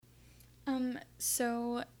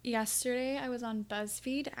So yesterday I was on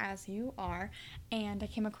BuzzFeed, as you are, and I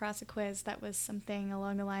came across a quiz that was something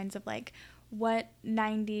along the lines of like, what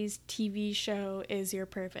 90s TV show is your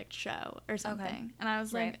perfect show or something. Okay. And I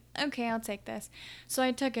was like, okay, I'll take this. So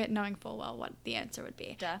I took it knowing full well what the answer would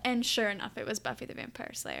be. Duh. And sure enough, it was Buffy the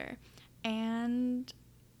Vampire Slayer. And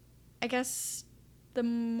I guess the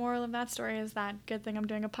moral of that story is that good thing I'm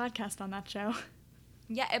doing a podcast on that show.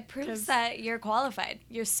 Yeah, it proves that you're qualified.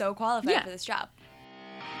 You're so qualified for this job.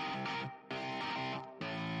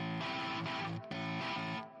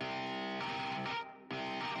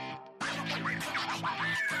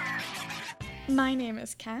 My name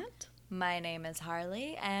is Kat. My name is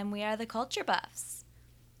Harley, and we are the Culture Buffs.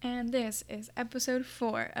 And this is episode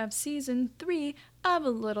 4 of season 3 of a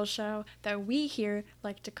little show that we here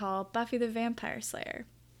like to call Buffy the Vampire Slayer.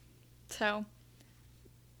 So,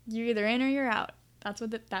 you're either in or you're out. That's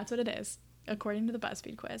what it is, according to the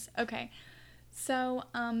BuzzFeed quiz. Okay, so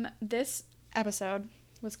this episode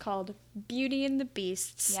was called Beauty and the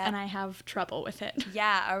Beasts, and I have trouble with it.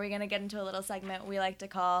 Yeah, are we going to get into a little segment we like to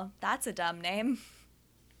call, That's a Dumb Name?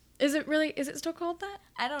 Is it still called that?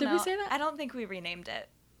 I don't know. Did we say that? I don't think we renamed it.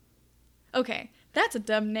 Okay, that's a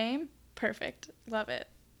dumb name. Perfect. Love it.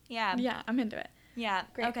 Yeah. Yeah, I'm into it. Yeah.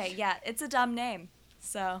 Great. Okay, yeah, it's a dumb name.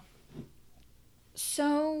 So,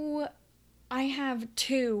 I have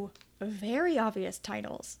 2 very obvious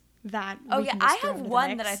titles that I have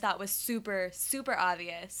one that I thought was super, super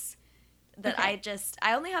obvious. That Okay.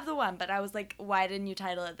 I only have the one, but I was like, why didn't you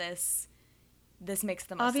title it this? This makes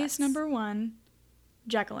the most obvious sense. number 1,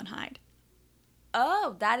 Jekyll and Hyde.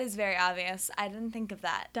 Oh, that is very obvious. I didn't think of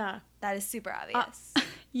that. Duh. That is super obvious.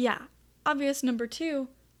 Yeah. Obvious number 2,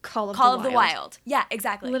 Call of the Wild. Yeah,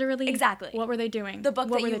 exactly. Literally. Exactly. What were they doing? The book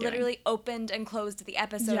What that were you they doing? literally opened and closed the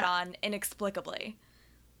episode Yeah. on inexplicably.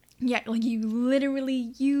 Yeah, like you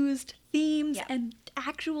literally used themes Yeah. and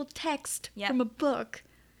actual text Yep. from a book,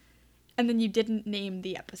 and then you didn't name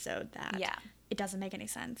the episode that. Yeah. It doesn't make any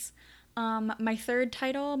sense. My third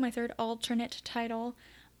alternate title,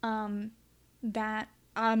 that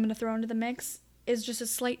I'm going to throw into the mix is just a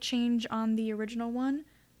slight change on the original one.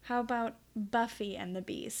 How about Buffy and the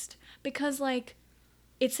Beast? Because, like,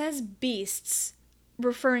 it says beasts,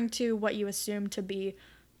 referring to what you assume to be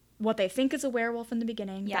what they think is a werewolf in the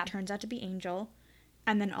beginning, Yeah. that turns out to be Angel,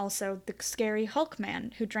 and then also the scary Hulk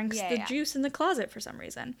man who drinks Yeah, the yeah. juice in the closet for some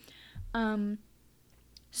reason.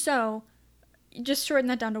 So, just shorten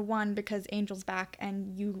that down to 1 because Angel's back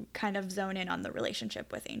and you kind of zone in on the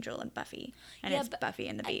relationship with Angel and Buffy, and Yeah, it's but Buffy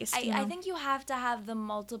and the Beast. I think you have to have the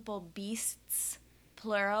multiple beasts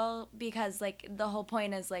plural because like the whole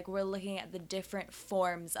point is like we're looking at the different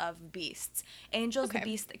forms of beasts. Angel's the Okay.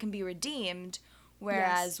 beast that can be redeemed,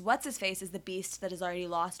 whereas what's his face is the beast that has already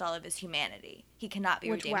lost all of his humanity. He cannot be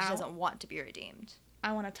redeemed. He doesn't want to be redeemed.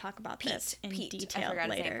 I want to talk about this in Pete. detail I forgot his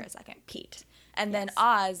later. name for a second. Pete. And then Yes.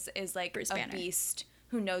 Oz is like Bruce a Banner. beast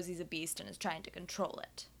who knows he's a beast and is trying to control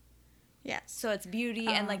it. Yes. So it's beauty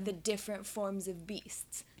and like the different forms of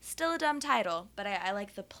beasts. Still a dumb title, but I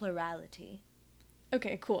like the plurality.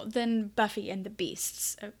 Okay, cool. Then Buffy and the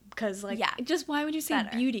Beasts, because like, Yeah. just why would you say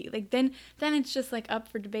Better. beauty? Like then it's just like up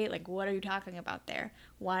for debate. Like, what are you talking about there?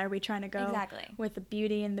 Why are we trying to go Exactly. with the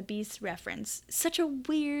Beauty and the Beast reference? Such a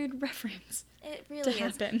weird reference. It really is.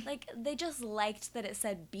 happen. Like, they just liked that it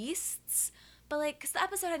said beasts, but like, 'cause the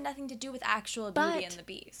episode had nothing to do with actual Beauty But- and the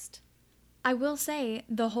Beast. I will say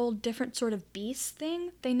the whole different sort of beast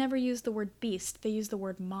thing. They never use the word beast. They use the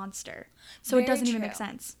word monster. So it Very doesn't even true. make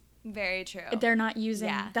sense. Very true. They're not using.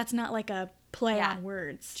 Yeah. That's not like a play Yeah. on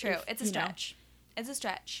words. True. if- It's a you know. stretch. It's a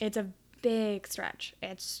stretch. It's a big stretch.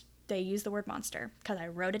 They use the word monster because I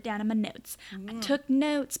wrote it down in my notes. I took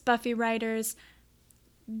notes, Buffy writers.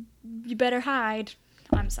 You better hide.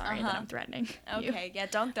 I'm sorry that I'm threatening. you. Okay, yeah,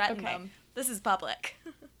 don't threaten Okay. them. This is public.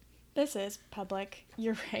 This is public.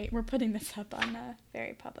 You're right. We're putting this up on a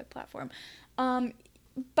very public platform.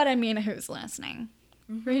 But I mean, who's listening?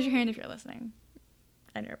 Raise your hand if you're listening.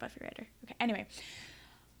 And you're a Buffy writer. Okay. Anyway,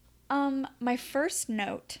 my first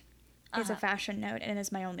note is a fashion note, and it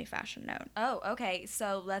is my only fashion note. Oh, okay.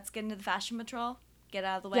 So let's get into the fashion patrol. Get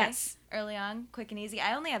out of the way. Yes. Early on, quick and easy.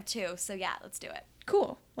 I only have 2, so yeah, let's do it.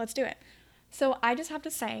 Cool. Let's do it. So I just have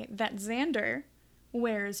to say that Xander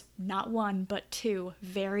wears not 1 but 2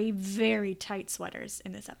 very, very tight sweaters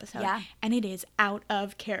in this episode. Yeah. And it is out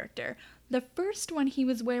of character. The first one he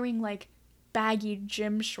was wearing like baggy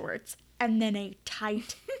gym shorts and then a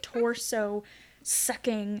tight torso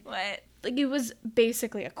sucking. What? Like it was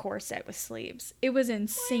basically a corset with sleeves. It was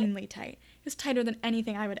insanely tight. was tighter than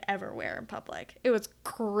anything I would ever wear in public. It was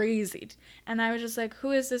crazy. And I was just like,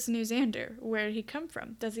 who is this new Xander? Where did he come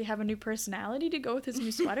from? Does he have a new personality to go with his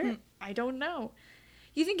new sweater? I don't know.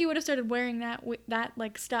 You think he would have started wearing that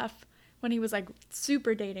like stuff when he was like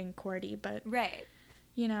super dating Cordy, but Right.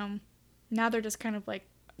 you know, now they're just kind of like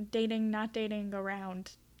dating, not dating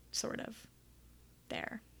around, sort of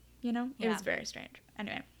there. You know? It Yeah. was very strange.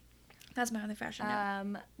 Anyway, that's my only fashion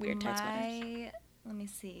note. Weird tight sweaters. Let me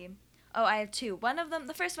see. Oh, I have two. One of them,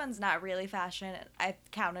 the first one's not really fashion. I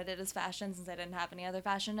counted it as fashion since I didn't have any other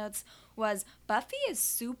fashion notes, was Buffy is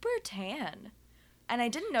super tan. And I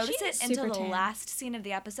didn't notice She is it until super the tan. last scene of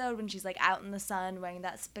the episode when she's like out in the sun wearing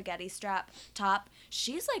that spaghetti strap top.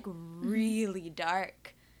 She's like really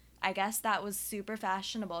dark. I guess that was super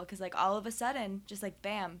fashionable because like all of a sudden, just like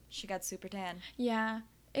bam, she got super tan. Yeah,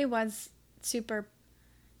 it was super.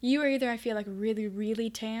 You were either, I feel like, really, really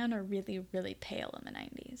tan or really, really pale in the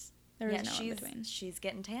 90s. There was no in between. She's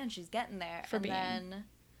getting tan. She's getting there. For and being then,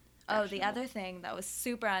 oh, the fashionable. other thing that was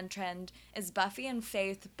super on trend is Buffy and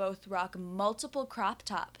Faith both rock multiple crop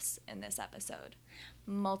tops in this episode.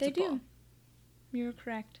 Multiple. They do. You're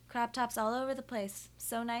correct. Crop tops all over the place.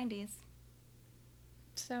 So 90s.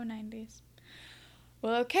 So 90s.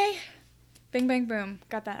 Well, okay. Bing, bang, boom.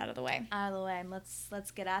 Got that out of the way. Out of the way.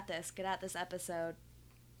 Let's get at this. Get at this episode.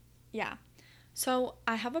 Yeah. So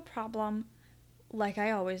I have a problem, like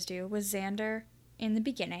I always do, with Xander in the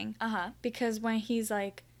beginning. Uh-huh. Because when he's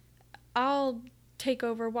like, I'll take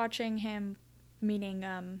over watching him, meaning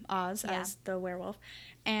Oz Yeah. as the werewolf,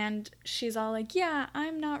 and she's all like, yeah,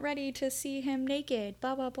 I'm not ready to see him naked,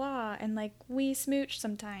 blah, blah, blah, and like, we smooch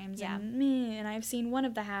sometimes, Yeah. and me, and I've seen one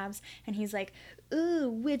of the halves, and he's like, ooh,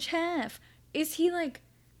 which half? Is he like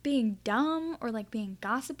being dumb, or like being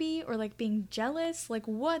gossipy, or like being jealous? Like,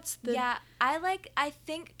 what's the... Yeah, I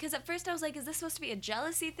think, because at first I was like, is this supposed to be a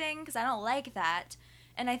jealousy thing? Because I don't like that.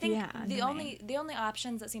 And I think Yeah, the annoying. only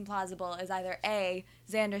options that seem plausible is either A,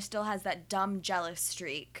 Xander still has that dumb jealous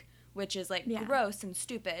streak, which is like Yeah. gross and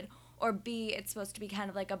stupid, or B, it's supposed to be kind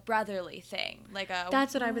of like a brotherly thing, like a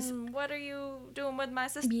That's what I was- what are you doing with my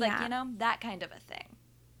sister? Yeah. Like, you know, that kind of a thing.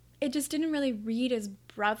 It just didn't really read as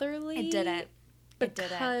brotherly. It didn't. It didn't.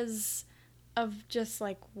 Because of just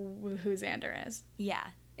like who Xander is. Yeah,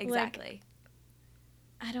 exactly.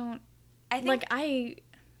 I don't I think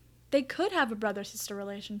they could have a brother-sister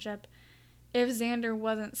relationship if Xander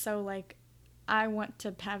wasn't so like, I want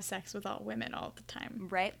to have sex with all women all the time.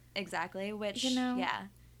 right, exactly. Which You know? yeah,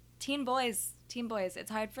 teen boys.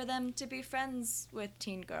 It's hard for them to be friends with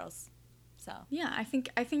teen girls. So Yeah, I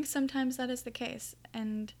think sometimes that is the case,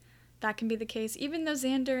 and that can be the case even though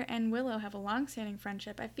Xander and Willow have a long-standing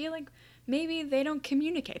friendship. I feel like maybe they don't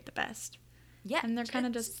communicate the best. yeah, And they're kind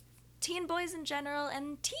of it's- just teen boys in general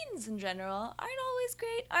and teens in general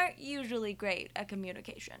aren't usually great at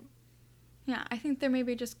communication. yeah, I think they're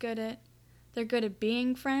maybe just good at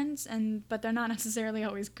being friends, but they're not necessarily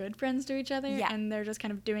always good friends to each other, Yeah. and they're just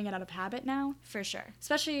kind of doing it out of habit now. For sure.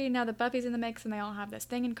 Especially now that Buffy's in the mix and they all have this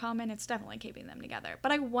thing in common, it's definitely keeping them together.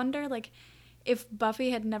 But I wonder, like, if Buffy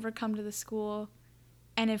had never come to the school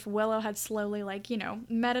and if Willow had slowly, like, you know,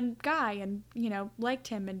 met a guy and, you know, liked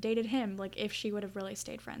him and dated him, like, if she would have really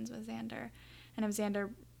stayed friends with Xander. And if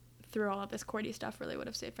Xander, through all of this Cordy stuff, really would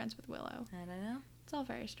have stayed friends with Willow. I don't know. It's all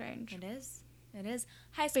very strange. It is. It is.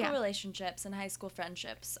 High school yeah. relationships and high school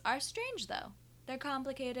friendships are strange, though. They're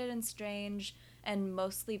complicated and strange and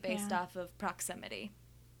mostly based Yeah. off of proximity.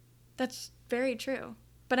 That's very true.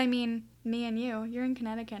 But I mean, me and you're in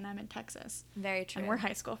Connecticut and I'm in Texas. Very true. And we're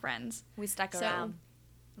high school friends. We stuck So, around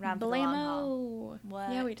for the long haul. Blamo.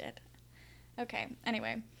 What? Yeah, we did. Okay,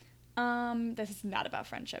 anyway. This is not about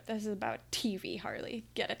friendship. This is about TV, Harley.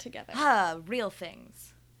 Get it together. Real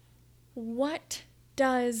things. What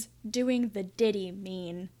does doing the ditty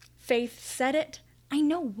mean? Faith said it. I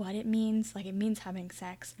know what it means. Like, it means having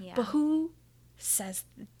sex. Yeah. But who says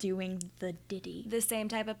doing the ditty? The same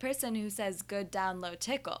type of person who says good down low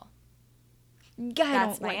tickle. I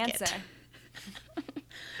That's don't my like answer.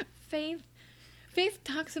 it. Faith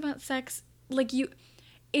talks about sex like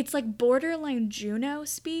it's like borderline Juno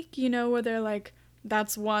speak, you know, where they're like,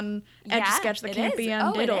 that's one etch a sketch that it can't is. be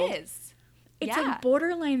Oh, undiddled. it is. It's Yeah. like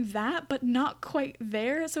borderline that, but not quite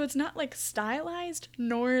there. So it's not like stylized,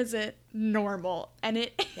 nor is it normal. And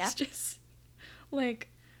it is Yep. just like,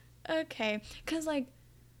 okay. Because like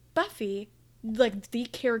Buffy, like the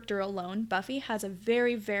character alone, Buffy has a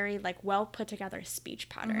very, very like well put together speech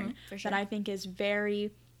pattern for sure. that I think is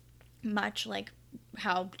very much like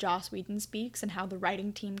how Joss Whedon speaks and how the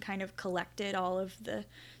writing team kind of collected all of the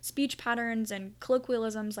speech patterns and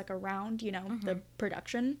colloquialisms like around, you know, the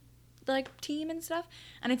production. like team and stuff.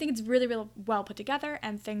 And I think it's really, really well put together,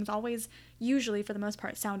 and things always, usually for the most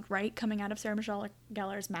part, sound right coming out of Sarah Michelle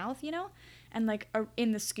Gellar's mouth, you know? And like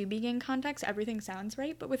in the Scooby Gang context, everything sounds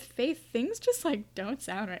right, but with Faith, things just like don't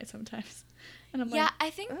sound right sometimes. And I'm yeah, like, I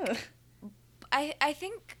think ugh. I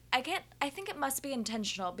think it must be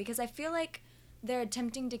intentional, because I feel like they're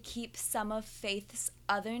attempting to keep some of Faith's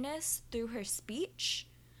otherness through her speech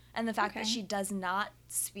and the fact that she does not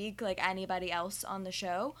speak like anybody else on the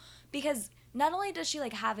show, because not only does she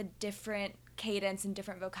like have a different cadence and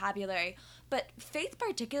different vocabulary, but Faith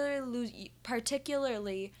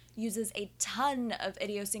particularly uses a ton of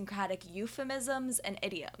idiosyncratic euphemisms and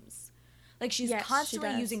idioms. Like she's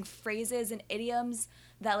constantly using phrases and idioms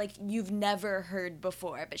that like you've never heard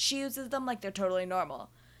before, but she uses them like they're totally normal.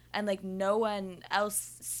 And like no one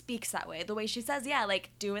else speaks that way. The way she says, yeah, like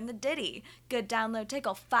doing the ditty, good down low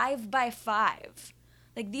tickle, 5 by 5.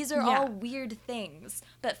 Like these are all weird things,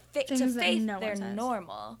 but to Faith they're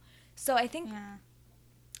normal. So I think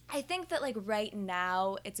that like right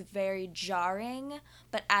now it's very jarring,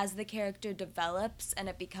 but as the character develops and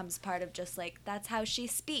it becomes part of just like that's how she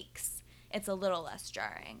speaks, it's a little less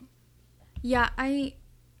jarring. Yeah, I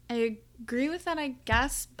agree with that, I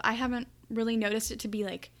guess. I haven't really noticed it to be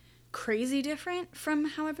like crazy different from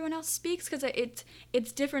how everyone else speaks, because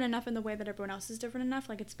it's different enough in the way that everyone else is different enough.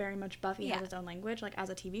 Like it's very much Buffy has its own language, like as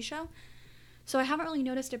a TV show. So I haven't really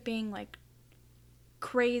noticed it being like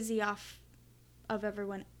crazy off of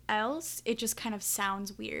everyone else. It just kind of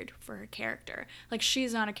sounds weird for her character. Like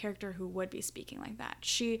she's not a character who would be speaking like that.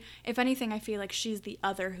 She, if anything, I feel like she's the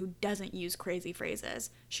other who doesn't use crazy phrases.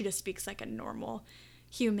 She just speaks like a normal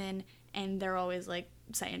human, and they're always like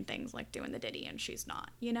saying things like doing the ditty, and she's not,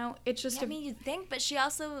 you know? It's just I mean, you'd think, but she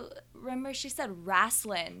also, remember she said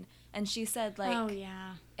wrasslin', and she said like, oh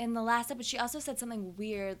yeah, in the last episode she also said something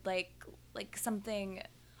weird, like something,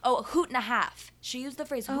 a hoot and a half. She used the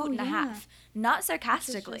phrase hoot and a half, not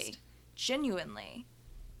sarcastically, genuinely.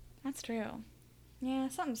 That's true. Yeah,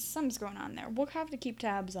 something's going on there. We'll have to keep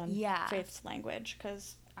tabs on Faith's language,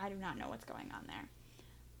 because I do not know what's going on there.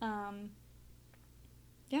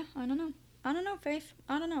 Yeah, I don't know, Faith.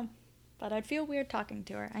 I don't know. But I'd feel weird talking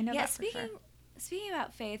to her. I know that for sure. Speaking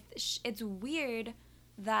about Faith, it's weird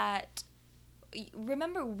that...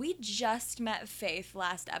 Remember, we just met Faith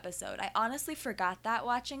last episode. I honestly forgot that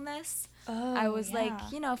watching this. Oh, I was like,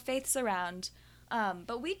 Faith's around.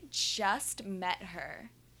 But we just met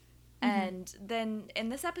her. Mm-hmm. And then in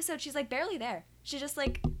this episode, she's like barely there. She just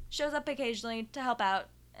like shows up occasionally to help out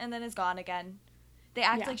and then is gone again. They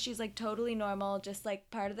act like she's like totally normal, just like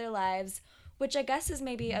part of their lives, which I guess is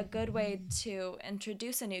maybe a good way to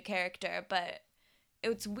introduce a new character, but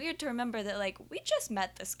it's weird to remember that like we just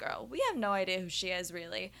met this girl. We have no idea who she is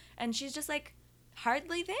really, and she's just like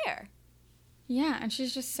hardly there. Yeah, and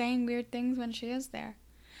she's just saying weird things when she is there.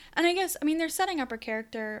 And I guess, I mean, they're setting up her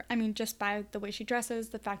character, I mean, just by the way she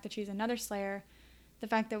dresses, the fact that she's another Slayer, the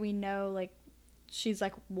fact that we know like she's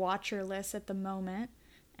like watcherless at the moment.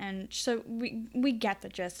 And so we get the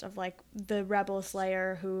gist of, like, the rebel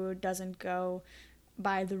Slayer who doesn't go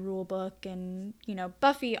by the rule book. And, you know,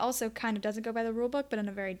 Buffy also kind of doesn't go by the rule book, but in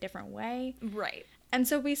a very different way. Right. And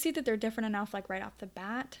so we see that they're different enough, like, right off the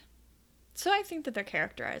bat. So I think that they're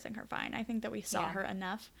characterizing her fine. I think that we saw her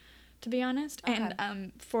enough, to be honest. Okay.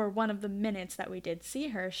 And for one of the minutes that we did see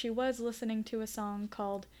her, she was listening to a song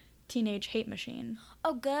called Teenage Hate Machine.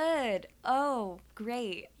 Oh, good. Oh,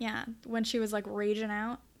 great. Yeah, when she was, like, raging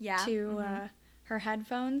out to her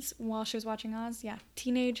headphones while she was watching Oz. Yeah,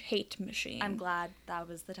 Teenage Hate Machine. I'm glad that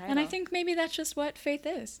was the title. And I think maybe that's just what Faith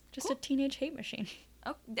is. Just a teenage hate machine.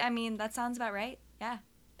 Oh, I mean, that sounds about right. Yeah.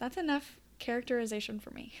 That's enough characterization for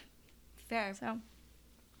me. Fair. So.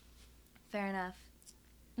 Fair enough.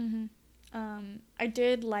 Mm-hmm. I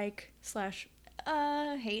did like /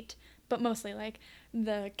 hate, but mostly like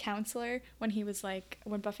the counselor when he was like,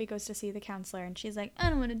 when Buffy goes to see the counselor and she's like, I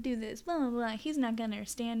don't want to do this, blah, blah, blah, he's not gonna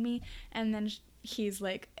understand me. And then he's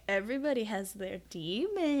like, everybody has their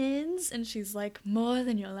demons. And she's like, more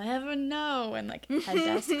than you'll ever know. And like head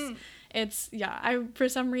desks. I for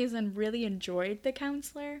some reason really enjoyed the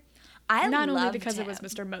counselor. Not only because it was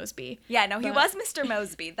Mr. Mosby. Yeah, no, he was Mr.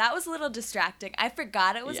 Mosby. That was a little distracting. I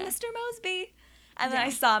forgot it was Mr. Mosby. And then I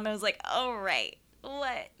saw him and I was like, oh, right.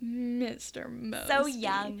 What? Mr. Mosby. So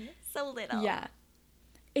young. So little. Yeah.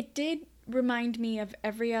 It did remind me of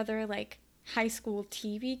every other, like, high school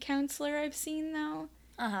TV counselor I've seen, though.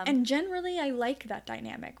 Uh-huh. And generally, I like that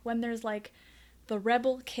dynamic. When there's, like, the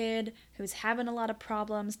rebel kid who's having a lot of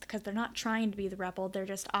problems because they're not trying to be the rebel, they're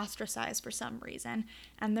just ostracized for some reason.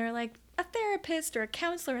 And they're like, a therapist or a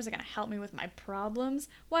counselor isn't going to help me with my problems.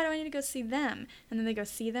 Why do I need to go see them? And then they go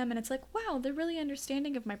see them, and it's like, wow, they're really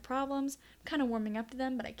understanding of my problems. I'm kind of warming up to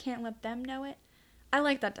them, but I can't let them know it. I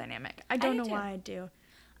like that dynamic. I don't know why I do.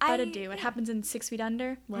 But I do. It happens in 6 Feet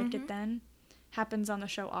Under. Liked it then. Happens on the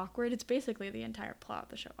show Awkward. It's basically the entire plot of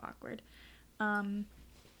the show Awkward.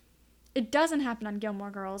 It doesn't happen on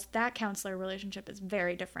Gilmore Girls. That counselor relationship is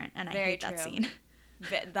very different, and I hate that scene.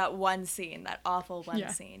 That one scene, that awful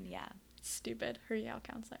scene, yeah. Stupid. Her Yale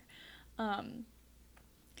counselor.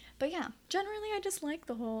 But yeah, generally I just like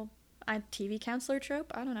the whole TV counselor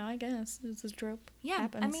trope. I don't know, I guess. It's a trope. Yeah,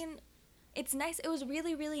 happens. I mean, it's nice. It was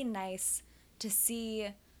really, really nice to see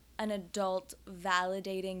an adult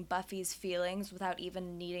validating Buffy's feelings without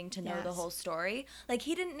even needing to know the whole story. Like,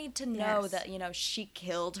 he didn't need to know that, you know, she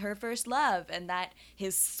killed her first love and that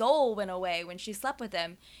his soul went away when she slept with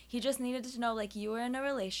him. He just needed to know, like, you were in a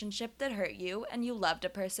relationship that hurt you and you loved a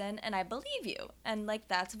person and I believe you. And, like,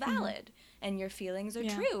 that's valid. And your feelings are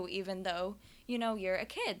true, even though, you know, you're a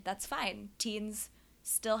kid. That's fine. Teens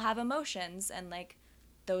still have emotions and, like,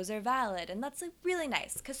 those are valid. And that's, like, really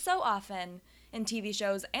nice. Because so often in TV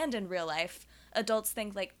shows and in real life, adults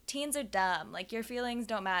think, like, teens are dumb. Like, your feelings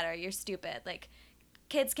don't matter. You're stupid. Like,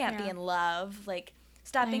 kids can't be in love. Like,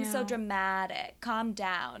 stop being so dramatic. Calm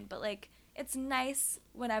down. But, like, it's nice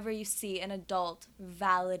whenever you see an adult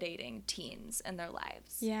validating teens and their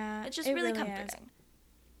lives. Yeah. It's just really comforting. Is.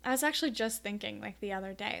 I was actually just thinking, like, the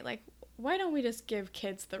other day, like, why don't we just give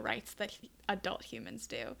kids the rights that adult humans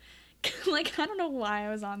do? Like, I don't know why I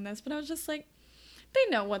was on this, but I was just like, they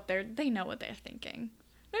know what they're thinking.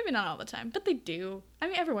 Maybe not all the time, but they do. I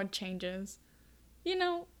mean, everyone changes. You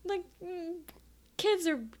know, like, kids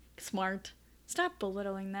are smart. Stop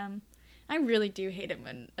belittling them. I really do hate it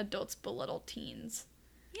when adults belittle teens.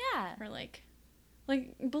 Yeah. Or, like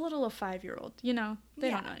belittle a 5-year-old, you know? They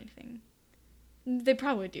don't know anything. They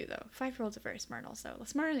probably do, though. 5-year-olds are very smart also.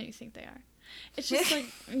 Smarter than you think they are. It's just, like,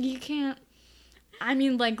 you can't... I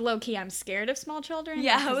mean, like, low-key, I'm scared of small children.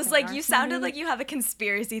 Yeah, I was like, you sounded like you have a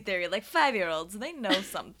conspiracy theory. Like, 5-year-olds, they know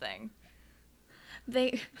something.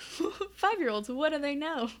 5-year-olds, what do they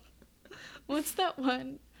know? What's that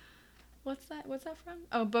one? What's that from?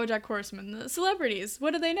 Oh, BoJack Horseman. The celebrities,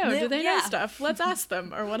 what do they know? Do they know stuff? Let's ask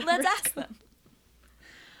them, or whatever. Let's ask them.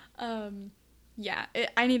 Yeah,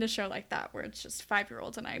 I need a show like that where it's just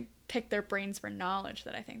 5-year-olds and I pick their brains for knowledge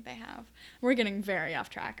that I think they have. We're getting very off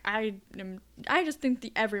track. I just think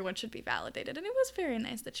everyone should be validated, and it was very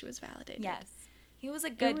nice that she was validated. Yes. He was a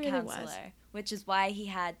good counselor, which is why he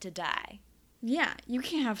had to die. Yeah, you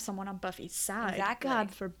can't have someone on Buffy's side. Exactly.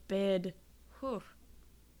 God forbid. Whew.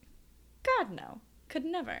 God, no. Could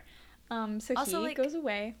never. So also, he goes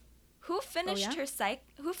away. Who finished her psych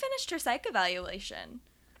evaluation?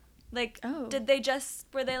 Like, did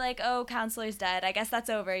were they like, oh, counselor's dead, I guess that's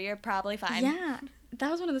over, you're probably fine. Yeah, that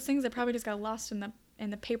was one of those things that probably just got lost in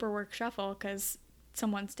the paperwork shuffle because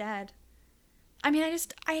someone's dead. I mean,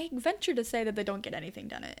 I venture to say that they don't get anything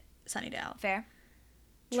done at Sunnydale. Fair.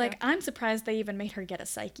 True. Like, I'm surprised they even made her get a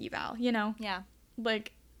psych eval, you know? Yeah.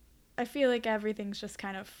 Like, I feel like everything's just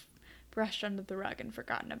kind of brushed under the rug and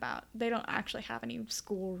forgotten about. They don't actually have any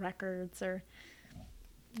school records or...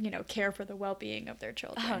 you know, care for the well-being of their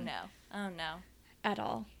children. Oh no. At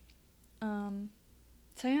all.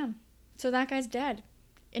 So yeah. So that guy's dead.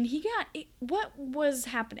 And what was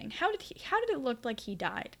happening? How did it look like he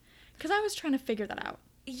died? Because I was trying to figure that out.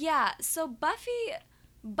 Yeah, so Buffy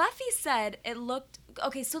said it looked...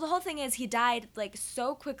 Okay, so the whole thing is he died, like,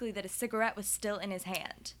 so quickly that a cigarette was still in his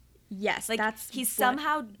hand. Yes, like, he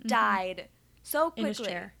somehow died so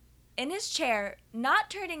quickly. In his chair, not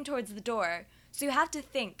turning towards the door... So you have to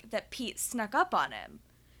think that Pete snuck up on him.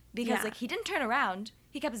 Because, like, he didn't turn around.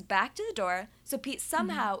 He kept his back to the door. So Pete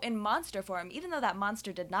somehow, in monster form, even though that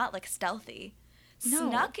monster did not look stealthy,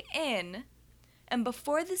 snuck in. And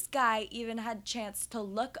before this guy even had a chance to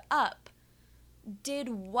look up, did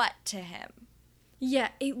what to him?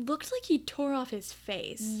 Yeah, it looked like he tore off his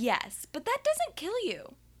face. Yes, but that doesn't kill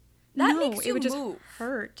you. That makes you it would move. just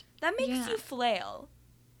hurt. That makes you flail.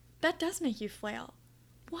 That does make you flail.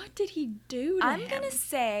 What did he do to him? I'm going to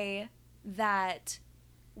say that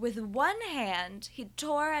with one hand, he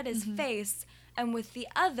tore at his face, and with the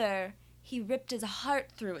other, he ripped his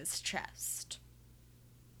heart through his chest.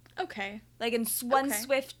 Okay. Like in one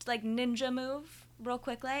swift, like, ninja move, real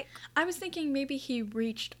quick, like. I was thinking maybe he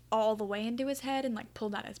reached all the way into his head and, like,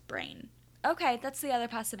 pulled out his brain. Okay, that's the other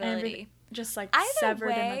possibility. Just, like, either severed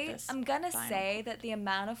way, him with this I'm going to say that the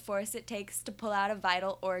amount of force it takes to pull out a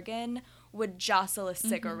vital organ would jostle a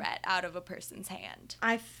cigarette out of a person's hand.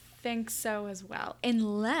 I think so as well.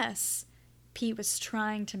 Unless Pete was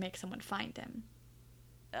trying to make someone find him.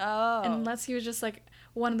 Oh. Unless he was just like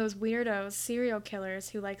one of those weirdos serial killers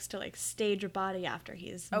who likes to like stage a body after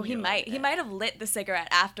he's he might. He might have lit the cigarette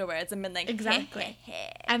afterwards and been like, exactly.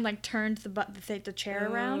 And like turned the chair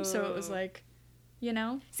around so it was like, you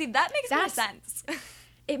know? See, that makes more sense.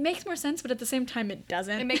 It makes more sense, but at the same time it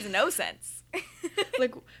doesn't. It makes no sense.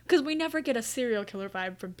 Like, because we never get a serial killer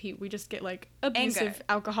vibe from Pete. We just get like abusive Anger.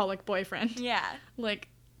 alcoholic boyfriend. Yeah. Like,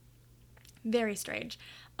 very strange.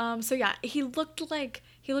 So yeah, he looked like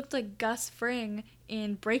Gus Fring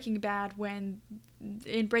in Breaking Bad when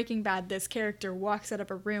in Breaking Bad this character walks out of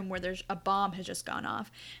a room where there's a bomb has just gone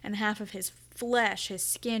off and half of his flesh, his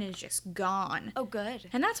skin is just gone. Oh, good.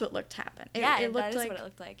 And that's what looked to happen. It looked like what it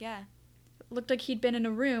looked like. Yeah. Looked like he'd been in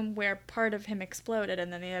a room where part of him exploded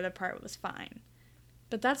and then the other part was fine.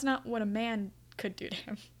 But that's not what a man could do to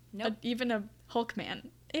him. Nope. Even a Hulk man.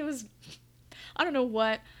 It was, I don't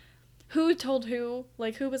know who told who,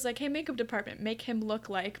 like who was like, hey, makeup department, make him look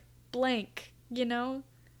like blank, you know?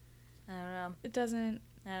 I don't know. It doesn't.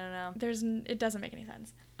 I don't know. It doesn't make any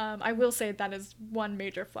sense. I will say that is one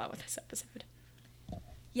major flaw with this episode.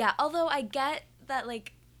 Yeah, although I get that,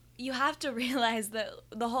 like, you have to realize that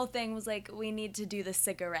the whole thing was like, we need to do the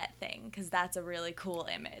cigarette thing because that's a really cool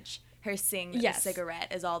image. Her seeing that the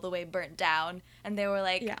cigarette is all the way burnt down, and they were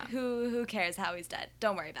like, who cares how he's dead?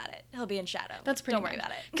 Don't worry about it. He'll be in shadow. That's pretty. Don't worry about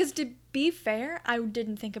it. Because to be fair, I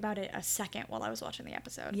didn't think about it a second while I was watching the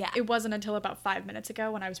episode. Yeah. It wasn't until about 5 minutes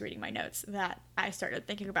ago when I was reading my notes that I started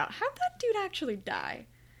thinking about how'd that dude actually die.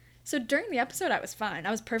 So during the episode, I was fine.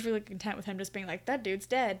 I was perfectly content with him just being like, that dude's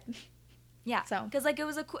dead. Yeah, so because like it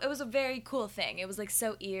was a very cool thing. It was like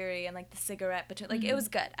so eerie and like the cigarette between, like it was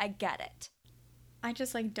good. I get it. I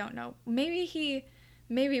just like don't know. Maybe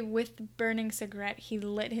with the burning cigarette, he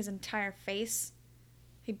lit his entire face.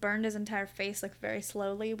 He burned his entire face like very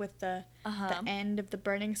slowly with the end of the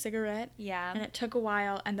burning cigarette. Yeah, and it took a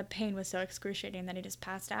while, and the pain was so excruciating that he just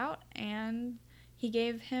passed out, and he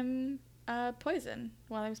gave him poison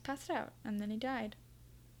while he was passed out, and then he died.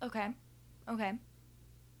 Okay.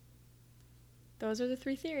 Those are the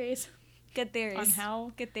 3 theories. Good theories. On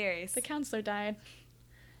how good theories. The counselor died.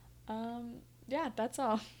 Yeah, that's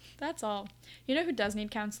all. That's all. You know who does need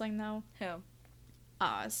counseling, though? Who?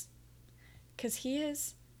 Oz. Because he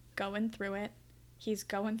is going through it. He's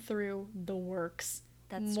going through the works.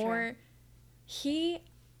 That's true.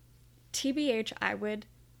 TBH,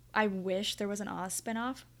 I wish there was an Oz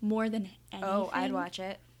spinoff more than anything. Oh, I'd watch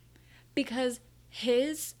it. Because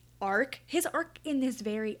his arc in this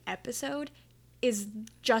very episode is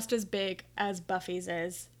just as big as Buffy's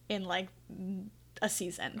is in, like, a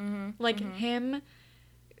season. Him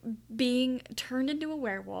being turned into a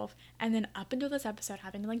werewolf and then up until this episode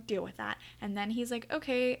having to like deal with that, and then he's like,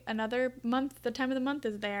 okay, another month, the time of the month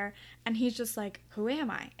is there, and he's just like, who am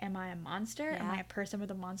I a monster? Am I a person with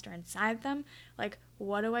a monster inside them? Like,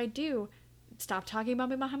 what do I do? Stop talking about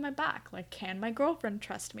me behind my back. Like, can my girlfriend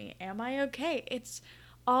trust me? Am I okay? It's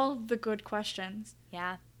all the good questions.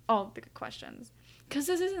 Yeah, all the good questions. Because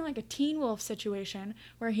this isn't like a Teen Wolf situation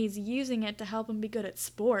where he's using it to help him be good at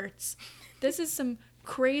sports. This is some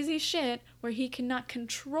crazy shit where he cannot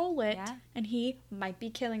control it, and he might be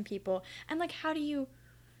killing people. And like, how do you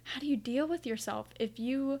deal with yourself if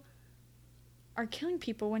you are killing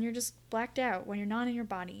people when you're just blacked out, when you're not in your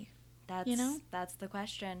body? That's the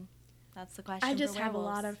question. That's the question. I just have a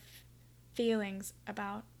lot of feelings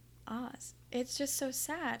about Oz. It's just so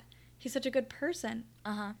sad. He's such a good person.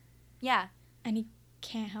 Yeah. And he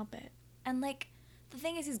can't help it. And like, the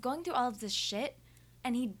thing is, he's going through all of this shit,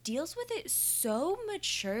 and he deals with it so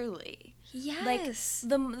maturely. Yes.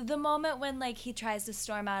 Like, the moment when, like, he tries to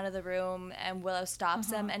storm out of the room and Willow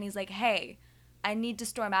stops him, and he's like, hey, I need to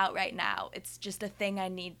storm out right now. It's just a thing I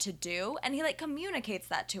need to do. And he, like, communicates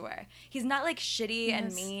that to her. He's not, like, shitty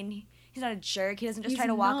and mean. He's not a jerk. He doesn't just try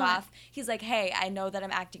to walk off. He's like, hey, I know that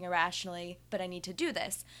I'm acting irrationally, but I need to do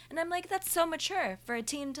this. And I'm like, that's so mature for a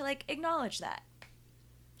teen to, like, acknowledge that.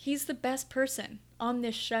 He's the best person on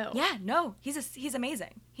this show. Yeah, no, he's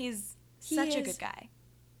amazing. He's such a good guy.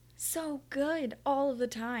 So good all of the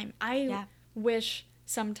time. I wish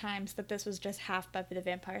sometimes that this was just half Buffy the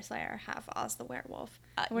Vampire Slayer, half Oz the Werewolf.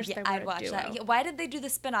 I wish they were I'd watch that. Yeah, why did they do the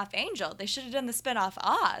spinoff Angel? They should have done the spinoff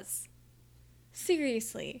Oz.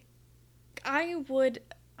 Seriously.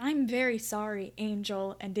 I'm very sorry,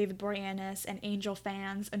 Angel and David Boreanaz and Angel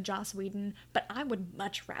fans and Joss Whedon, but I would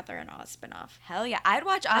much rather an Oz spinoff. Hell yeah. I'd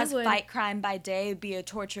watch Oz fight crime by day, be a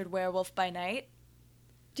tortured werewolf by night.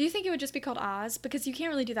 Do you think it would just be called Oz? Because you can't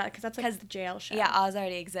really do that because that's like the jail show. Yeah, Oz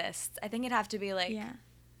already exists. I think it'd have to be like Yeah.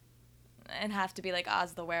 it'd have to be like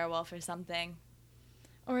Oz the werewolf or something.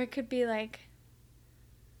 Or it could be like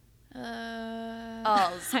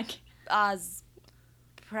Oz. Oz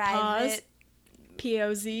private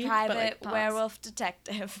POZ private but like pause. werewolf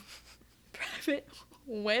detective. Private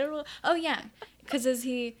werewolf. Oh yeah, because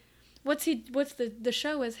what's the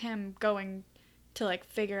show is him going to like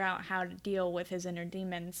figure out how to deal with his inner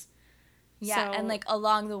demons. Yeah, So, and like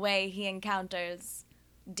along the way he encounters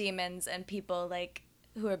demons and people like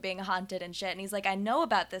who are being haunted and shit, and he's like, I know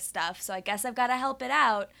about this stuff, so I guess I've got to help it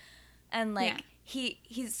out. And like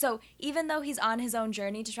he's so even though he's on his own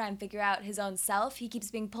journey to try and figure out his own self, he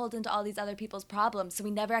keeps being pulled into all these other people's problems, so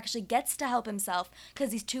he never actually gets to help himself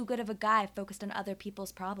because he's too good of a guy focused on other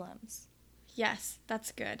people's problems. yes,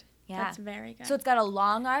 that's good. Yeah. That's very good. So it's got a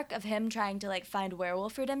long arc of him trying to like find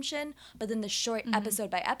werewolf redemption, but then the short episode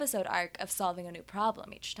by episode arc of solving a new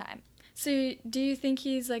problem each time. So do you think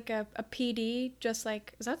he's like a PD, just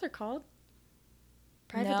like, is that what they're called?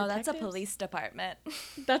 No, that's a detectives? police department.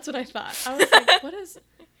 That's what I thought. I was like,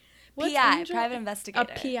 what's PI, Angel? private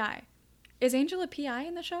investigator. A PI. Is Angel a PI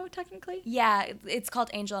in the show, technically? Yeah, it's called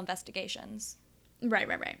Angel Investigations. Right.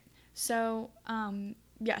 So,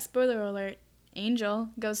 yeah, spoiler alert, Angel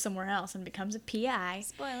goes somewhere else and becomes a PI.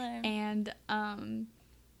 Spoiler. And,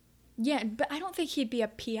 yeah, but I don't think he'd be a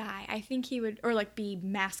PI. I think he would, or like be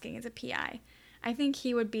masking as a PI. I think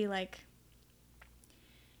he would be like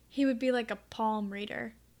a palm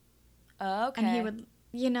reader. Oh, okay. And he would,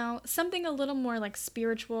 you know, something a little more like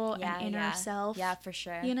spiritual Yeah, and inner yeah. self. Yeah, for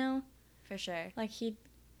sure. You know? For sure. Like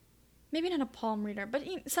maybe not a palm reader, but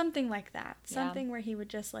something like that. Yeah. Something where he would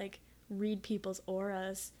just like read people's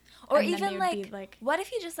auras. Or and then even they would be, like, what if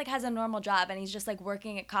he just like has a normal job and he's just like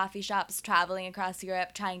working at coffee shops, traveling across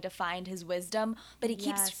Europe, trying to find his wisdom, but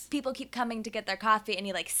people keep coming to get their coffee and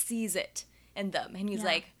he like sees it in them and he's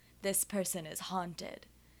like, this person is haunted,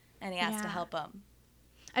 and he has to help them.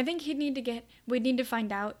 I think we'd need to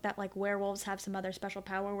find out that like werewolves have some other special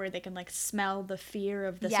power where they can like smell the fear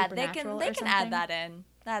of the supernatural. They can add that in.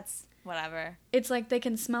 That's whatever. It's like they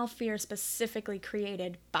can smell fear specifically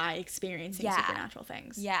created by experiencing supernatural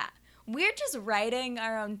things. Yeah. We're just writing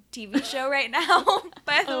our own TV show right now,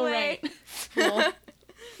 by the way. Right.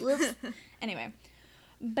 Cool. Anyway,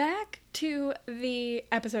 back to the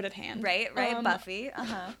episode at hand. Right, Buffy.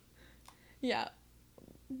 Uh-huh. Yeah.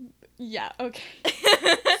 Yeah, okay.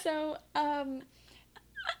 So,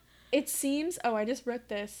 it seems, I just wrote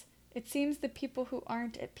this. It seems the people who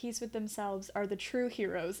aren't at peace with themselves are the true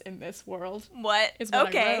heroes in this world. What? Is what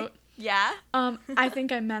okay. I wrote. Yeah? I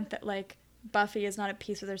think I meant that, like, Buffy is not at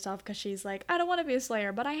peace with herself because she's like, I don't want to be a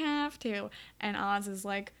slayer, but I have to. And Oz is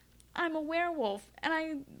like, I'm a werewolf, and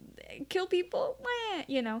I kill people,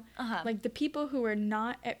 you know? Uh-huh. Like, the people who are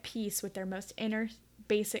not at peace with their most inner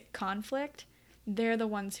basic conflict, they're the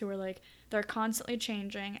ones who are like, they're constantly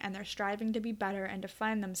changing, and they're striving to be better and to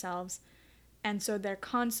find themselves. And so they're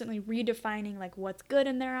constantly redefining, like, what's good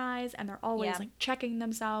in their eyes, and they're always, like, checking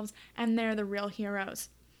themselves, and they're the real heroes.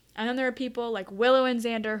 And then there are people like Willow and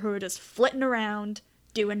Xander who are just flitting around,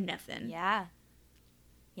 doing nothing. Yeah.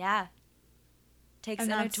 Yeah. Takes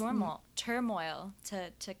inner turmoil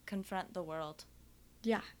to confront the world.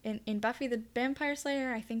 Yeah. In Buffy the Vampire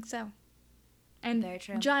Slayer, I think so. And very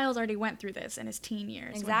true. Giles already went through this in his teen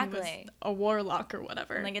years. Exactly. When he was a warlock or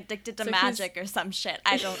whatever. And, like, addicted to magic or some shit.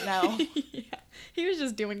 I don't know. Yeah. He was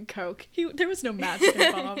just doing coke. There was no magic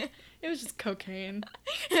involved. It was just cocaine.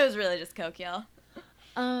 It was really just coke, y'all.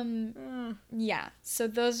 Yeah. So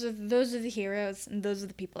those are the heroes, and those are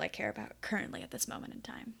the people I care about currently at this moment in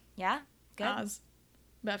time. Yeah? Good. Oz,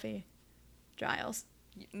 Buffy, Giles.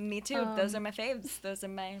 Me too. Those are my faves. Those are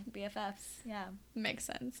my BFFs. Yeah. Makes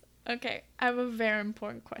sense. Okay, I have a very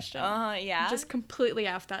important question. Yeah? Just completely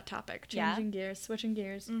off that topic. Switching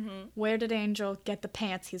gears. Mm-hmm. Where did Angel get the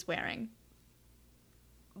pants he's wearing?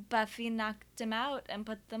 Buffy knocked him out and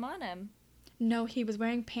put them on him. No, he was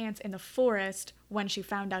wearing pants in the forest when she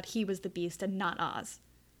found out he was the Beast and not Oz.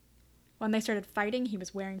 When they started fighting, he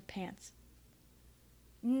was wearing pants.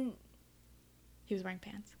 He was wearing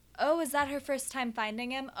pants. Oh, is that her first time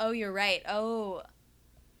finding him? Oh, you're right. Oh.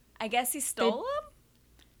 I guess he stole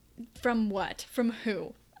them? From what? From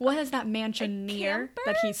who? What is that mansion near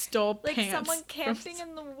that he stole pants? Like someone camping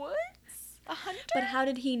in the woods? A hunter? But how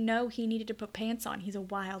did he know he needed to put pants on? He's a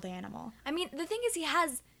wild animal. I mean, the thing is he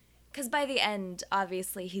has... Because by the end,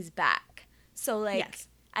 obviously, he's back. So, like, yes.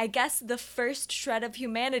 I guess the first shred of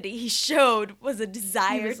humanity he showed was a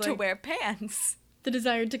desire to wear pants. The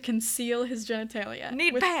desire to conceal his genitalia.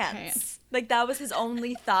 Need pants. Like, that was his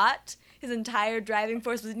only thought. His entire driving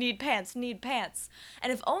force was need pants, need pants.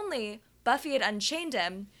 And if only Buffy had unchained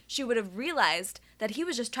him, she would have realized that he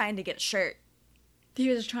was just trying to get a shirt. He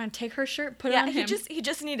was just trying to take her shirt, put it on him. he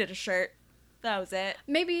just needed a shirt. That was it.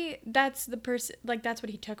 Maybe that's the person, like, that's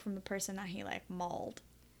what he took from the person that he, like, mauled.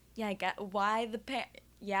 Yeah, I get why the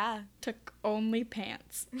yeah. Took only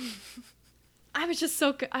pants. I was just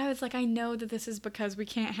so I was like, I know that this is because we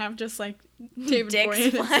can't have just, like, David Dicks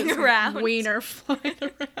Boyd flying around. Wiener flying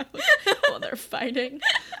around while they're fighting.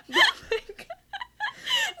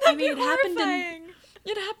 I mean,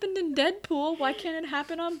 it happened in Deadpool. Why can't it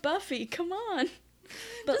happen on Buffy? Come on.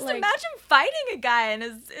 But just imagine fighting a guy and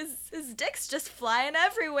his dick's just flying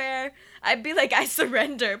everywhere. I'd be like, I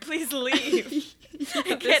surrender. Please leave.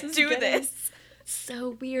 I can't do this.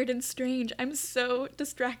 So weird and strange. I'm so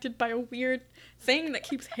distracted by a weird thing that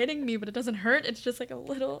keeps hitting me, but it doesn't hurt. It's just like a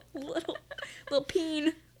little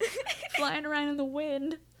peen flying around in the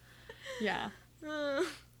wind. Yeah.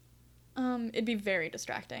 It'd be very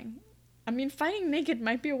distracting. I mean, fighting naked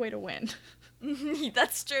might be a way to win.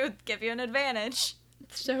 That's true. Give you an advantage.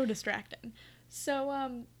 It's so distracting.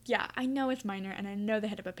 So, yeah, I know it's minor, and I know they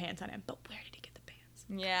had to put pants on him, but where did he get the pants?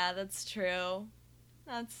 Yeah, that's true.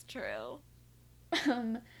 That's true.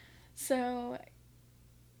 So,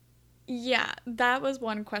 yeah, that was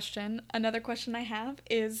one question. Another question I have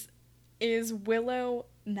is Willow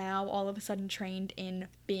now all of a sudden trained in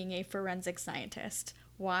being a forensic scientist?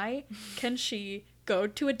 Why can she go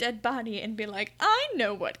to a dead body and be like, I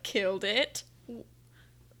know what killed it?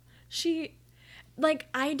 She, like,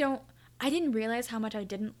 I didn't realize how much I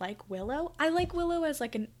didn't like Willow. I like Willow as,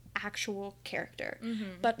 like, an actual character.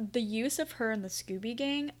 Mm-hmm. But the use of her in the Scooby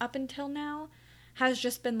Gang up until now has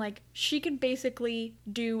just been, like, she can basically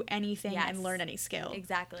do anything and learn any skill.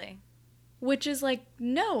 Exactly. Which is, like,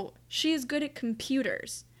 no, she is good at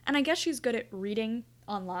computers. And I guess she's good at reading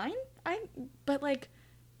online. But, like,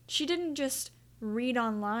 she didn't just read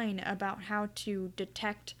online about how to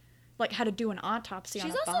detect, like, how to do an autopsy on a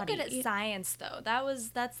body. She's also good at science, though.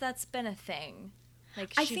 That's been a thing.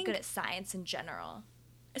 Like, she's good at science in general.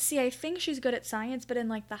 See, I think she's good at science, but in,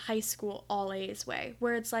 like, the high school all A's way,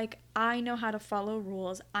 where it's like, I know how to follow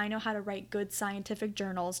rules, I know how to write good scientific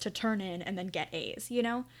journals to turn in and then get A's, you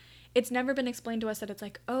know? It's never been explained to us that it's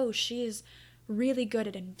like, oh, she is really good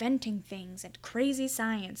at inventing things and crazy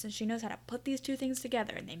science, and she knows how to put these two things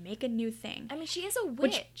together, and they make a new thing. I mean, she is a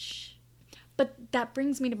witch. But that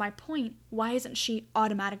brings me to my point, why isn't she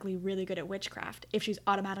automatically really good at witchcraft if she's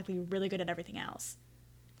automatically really good at everything else?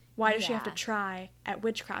 Why does she have to try at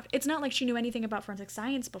witchcraft? It's not like she knew anything about forensic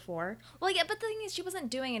science before. Well, yeah, but the thing is, she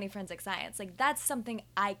wasn't doing any forensic science. Like, that's something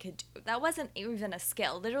I could do. That wasn't even a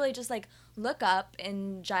skill. Literally just, like, look up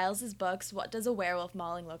in Giles's books, what does a werewolf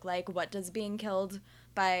mauling look like? What does being killed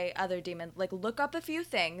by other demons... Like, look up a few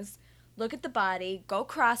things, look at the body, go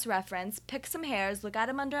cross-reference, pick some hairs, look at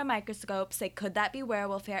them under a microscope, say, could that be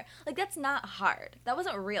werewolf hair? Like, that's not hard. That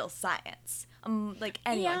wasn't real science. Like,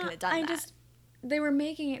 anyone could have done that. They were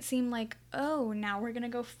making it seem like, oh, now we're going to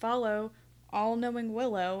go follow all-knowing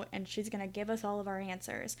Willow, and she's going to give us all of our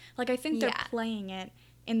answers. Like, I think they're playing it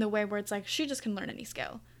in the way where it's like, she just can learn any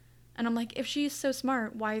skill. And I'm like, if she's so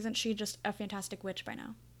smart, why isn't she just a fantastic witch by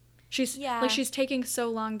now? She's taking so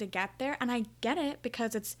long to get there, and I get it,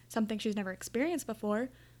 because it's something she's never experienced before,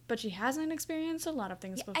 but she hasn't experienced a lot of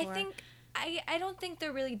things before. I don't think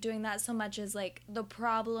they're really doing that so much as, like, the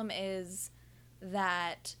problem is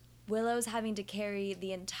that Willow's having to carry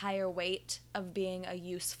the entire weight of being a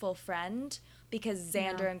useful friend because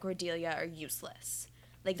Xander and Cordelia are useless.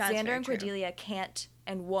 Like, Xander and Cordelia can't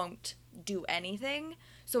and won't do anything.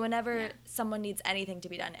 So whenever someone needs anything to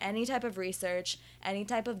be done, any type of research, any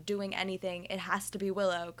type of doing anything, it has to be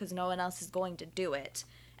Willow because no one else is going to do it.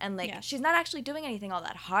 And, like, she's not actually doing anything all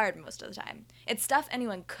that hard most of the time. It's stuff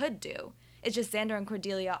anyone could do. It's just Xander and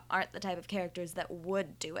Cordelia aren't the type of characters that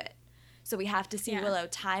would do it. So we have to see Willow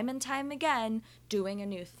time and time again doing a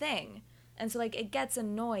new thing. And so, like, it gets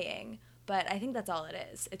annoying, but I think that's all it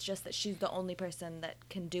is. It's just that she's the only person that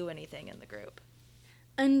can do anything in the group.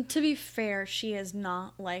 And to be fair, she is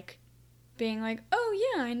not, like, being like,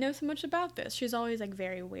 oh, yeah, I know so much about this. She's always, like,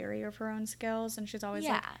 very wary of her own skills, and she's always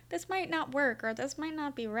like, this might not work, or this might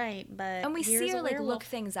not be right, but and we see her, like, look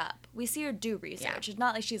things up. We see her do research. It's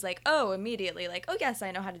not like she's like, oh, immediately, like, oh, yes,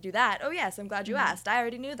 I know how to do that. Oh, yes, I'm glad you asked. I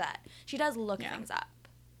already knew that. She does look things up.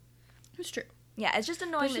 It's true. Yeah, it's just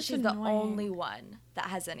annoying that she's the only one that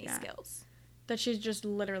has any skills. That she's just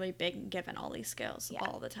literally being given all these skills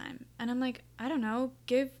all the time. And I'm like, I don't know,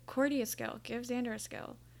 give Cordy a skill. Give Xander a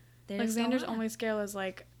skill. Like, Xander's only skill is,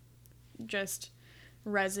 like, just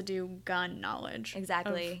residue gun knowledge.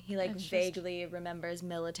 Exactly. He like it's just vaguely remembers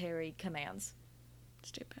military commands.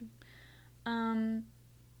 stupid.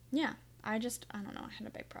 Yeah, I don't know, I had a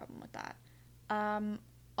big problem with that.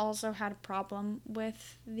 Also had a problem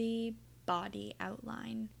with the body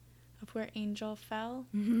outline of where Angel fell,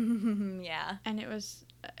 Yeah. and it was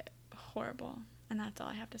horrible, and that's all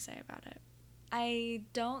I have to say about it. I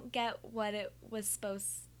don't get what it was.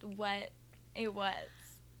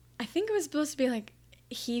 I think it was supposed to be like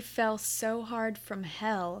he fell so hard from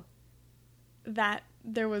hell that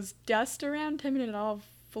there was dust around him and it all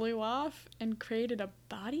flew off and created a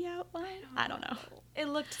body outline. I don't know. It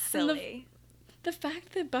looked silly. The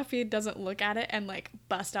fact that Buffy doesn't look at it and like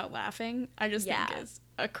bust out laughing, I just Yeah. think is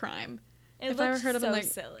a crime. It If I ever looked heard of him, so like,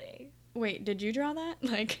 silly. wait, did you draw that?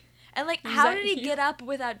 Like, And like, Was how that did he you? get up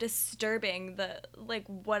without disturbing the like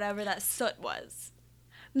whatever that soot was?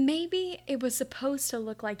 maybe it was supposed to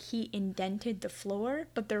look like he indented the floor,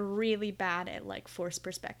 but they're really bad at like forced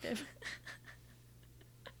perspective.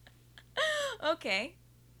 Okay.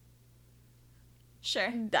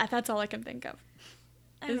 Sure. That's all I can think of.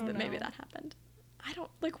 I Is don't that maybe know. that happened. I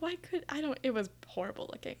don't like why could I don't it was horrible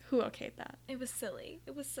looking. Who okayed that? It was silly.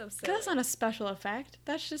 It was so silly. 'Cause that's not a special effect.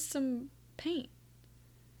 That's just some paint.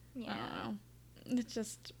 Yeah. I don't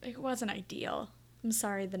know. It wasn't ideal. I'm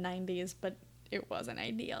sorry, the 90s, but it wasn't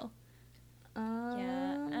ideal.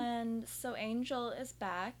 Yeah. And so Angel is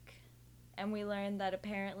back, and we learned that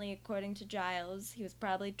apparently, according to Giles, he was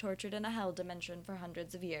probably tortured in a hell dimension for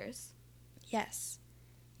hundreds of years. Yes.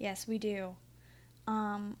 Yes, we do.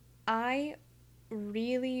 I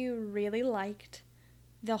really, really liked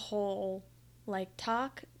the whole, like,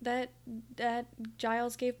 talk that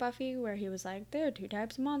Giles gave Buffy, where he was like, there are two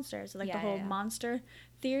types of monsters. Like, Yeah, the whole yeah. monster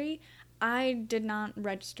theory. I did not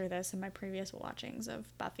register this in my previous watchings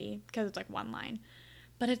of Buffy, because it's, like, one line.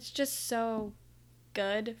 But it's just so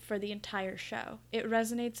good for the entire show. It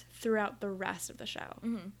resonates throughout the rest of the show.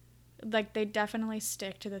 Mm-hmm. Like, they definitely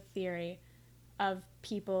stick to the theory of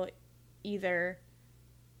people either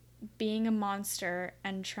being a monster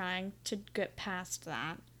and trying to get past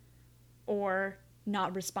that, or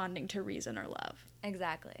not responding to reason or love.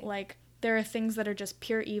 Exactly. Like, there are things that are just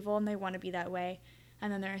pure evil and they want to be that way,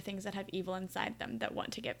 and then there are things that have evil inside them that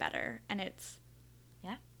want to get better, and it's...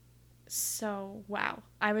 Yeah. So, wow.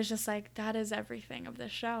 I was just like, that is everything of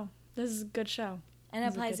this show. This is a good show. And it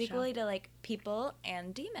This is a applies good show. equally to, like, people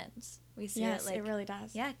and demons. We see Yes, it, like... it really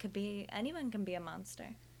does. Yeah, it could be... Anyone can be a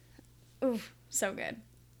monster. Oof, so good.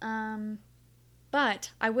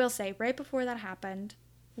 But I will say, right before that happened,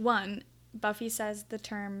 one, Buffy says the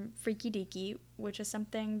term freaky deaky, which is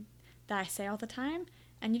something that I say all the time,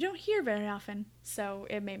 and you don't hear very often, so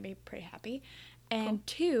it made me pretty happy. And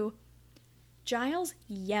two, Giles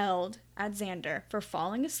yelled at Xander for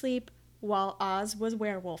falling asleep while Oz was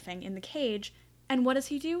werewolfing in the cage, and what does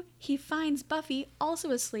he do? He finds Buffy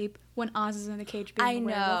also asleep when Oz is in the cage being I a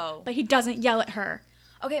werewolf, know. but he doesn't yell at her.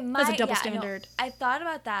 Okay, That's a double no, standard. I thought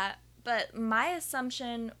about that, but my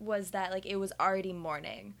assumption was that, like, it was already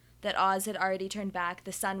morning. That Oz had already turned back,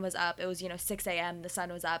 the sun was up, it was, 6 a.m., the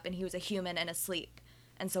sun was up, and he was a human and asleep.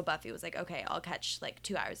 And so Buffy was like, okay, I'll catch,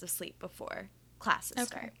 2 hours of sleep before classes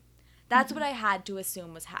start. That's what I had to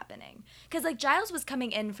assume was happening. Because, Giles was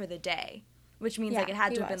coming in for the day, which means, Yeah, it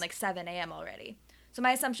had he to have was. been, 7 a.m. already. So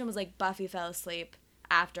my assumption was, Buffy fell asleep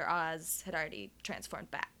after Oz had already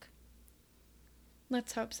transformed back.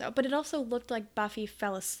 Let's hope so. But it also looked like Buffy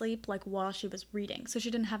fell asleep while she was reading, so she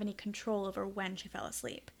didn't have any control over when she fell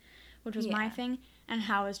asleep, which was my Yeah. thing. And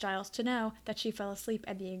how is Giles to know that she fell asleep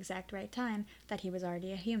at the exact right time, that he was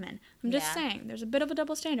already a human? I'm just Yeah. saying, there's a bit of a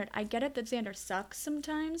double standard. I get it that Xander sucks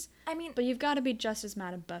sometimes, I mean, but you've got to be just as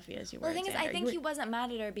mad at Buffy as you were well, the at thing is, Xander. I think he wasn't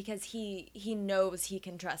mad at her because he knows he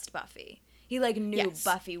can trust Buffy. He knew Yes.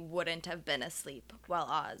 Buffy wouldn't have been asleep while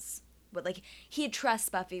Oz would he trusts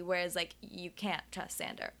Buffy, whereas you can't trust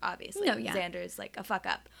Xander. Obviously, No, yeah. Xander's a fuck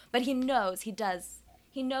up, but he knows he does.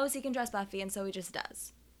 He knows he can trust Buffy, and so he just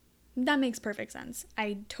does. That makes perfect sense.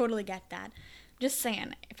 I totally get that. Just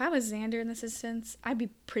saying, if I was Xander in this instance, I'd be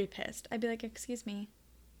pretty pissed. I'd be like, excuse me,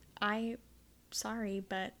 sorry,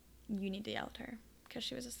 but you need to yell at her because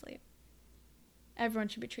she was asleep. Everyone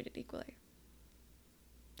should be treated equally.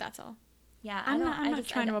 That's all. Yeah, I'm not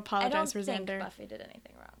trying to apologize for I don't think Xander. Buffy did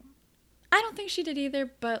anything wrong. I don't think she did either,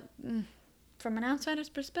 but from an outsider's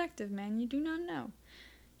perspective, man, you do not know.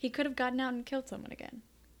 He could have gotten out and killed someone again.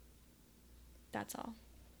 That's all.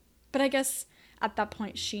 But I guess at that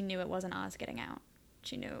point she knew it wasn't Oz getting out.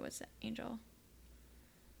 She knew it was Angel.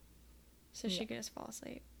 So she could just fall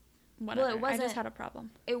asleep. Whatever. Well, it I just wasn't- had a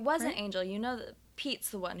problem. It wasn't Right? Angel. You know that Pete's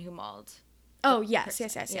the one who mauled Oh, the yes, person.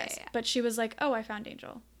 yes. Yeah. But she was like, oh, I found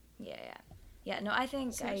Angel. Yeah, no, I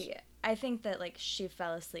think So I think that, like, she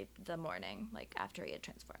fell asleep the morning, like, after he had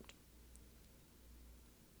transformed.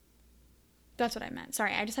 That's what I meant.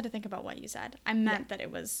 Sorry, I just had to think about what you said. I meant that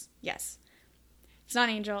it was, yes. It's not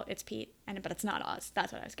Angel, it's Pete, but it's not Oz.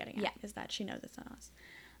 That's what I was getting at, is that she knows it's not Oz.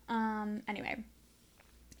 Anyway,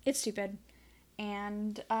 it's stupid.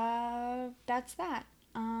 And that's that.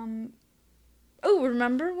 Oh,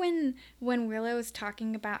 remember when Willow was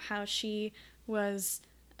talking about how she was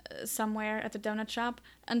somewhere at the donut shop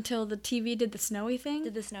until the TV did the snowy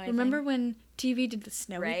thing? Remember when TV did the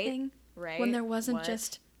snowy thing? Right. When there wasn't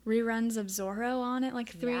just reruns of Zorro on at like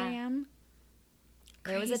 3 a.m.?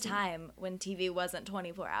 There was a time when TV wasn't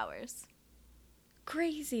 24 hours.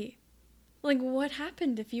 Crazy. Like, what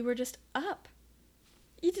happened if you were just up?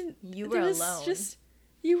 You were alone.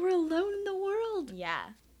 You were alone in the world. Yeah.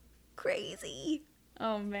 Crazy.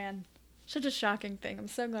 Oh, man. Such a shocking thing. I'm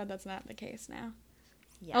so glad that's not the case now.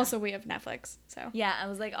 Yeah. Also, we have Netflix, so. Yeah, I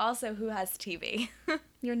was like, also, who has TV?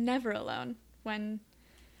 You're never alone when...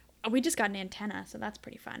 We just got an antenna, so that's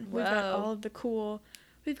pretty fun. Whoa. We've got all of the cool...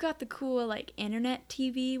 We've got the cool, like, internet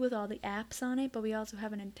TV with all the apps on it, but we also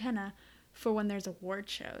have an antenna for when there's award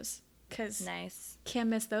shows. Because can't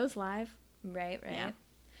miss those live. Right. Yeah.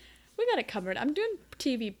 We got it covered. I'm doing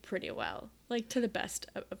TV pretty well. Like, to the best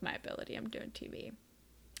of my ability, I'm doing TV.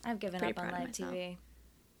 I've given up on live TV.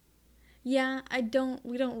 Yeah,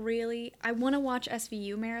 we don't really... I want to watch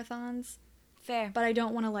SVU marathons. Fair. But I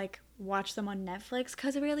don't want to, like, watch them on Netflix,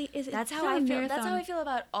 because it really is... That's how I feel. That's how I feel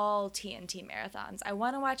about all TNT marathons. I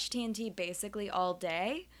want to watch TNT basically all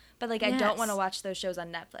day, but, like, I don't want to watch those shows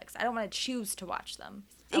on Netflix. I don't want to choose to watch them.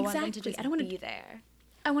 Exactly. I want them to just be there.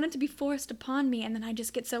 I want it to be forced upon me, and then I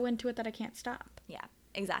just get so into it that I can't stop. Yeah,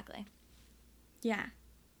 exactly. Yeah.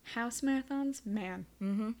 House marathons? Man.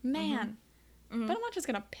 Mm-hmm. Man. Mm-hmm. But I'm not just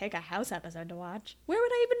going to pick a House episode to watch. Where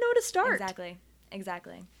would I even know to start?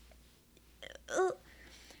 Exactly.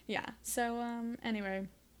 Yeah, so, anyway.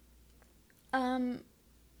 I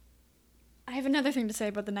have another thing to say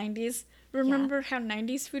about the 90s. Remember how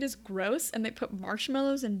 90s food is gross and they put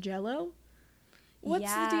marshmallows in Jell-O? What's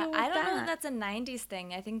the deal with that? I don't know if that's a 90s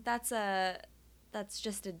thing. I think that's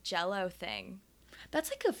just a Jell-O thing.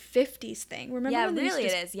 That's like a 50s thing. Remember when they really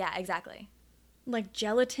it is. Yeah, exactly. Like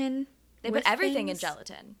gelatin. They put everything in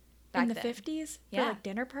gelatin back in the then. 50s? For like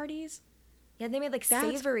dinner parties? Yeah, they made like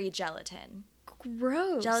savory gelatin.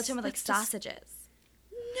 Gross. Gelatin with like sausages.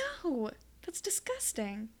 No, that's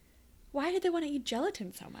disgusting. Why did they want to eat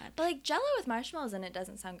gelatin so much? But like Jell-O with marshmallows in it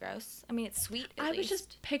doesn't sound gross. I mean, it's sweet at least. I was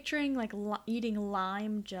just picturing like eating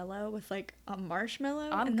lime Jell-O with like a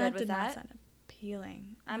marshmallow. I'm good with that. Not sound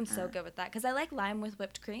appealing. I'm so good with that because I like lime with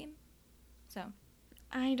whipped cream. So.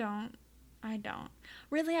 I don't.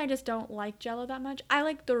 Really, I just don't like Jell-O that much. I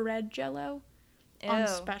like the red Jell-O on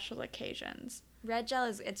special occasions. Red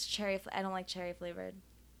Jell-O it's cherry. I don't like cherry flavored.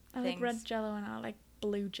 I like red Jell-O and I like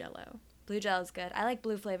blue Jell-O. Blue Jell-O's good. I like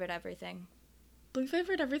blue flavored everything. Blue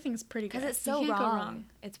flavored everything's pretty good. Because it's so wrong. Go wrong.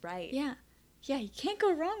 It's right. Yeah, you can't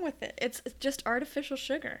go wrong with it. It's just artificial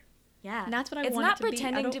sugar. Yeah. And that's what I want it to be. It's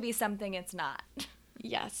not pretending to be something it's not.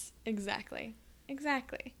 Yes, exactly.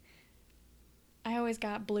 I always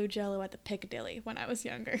got blue Jell-O at the Piccadilly when I was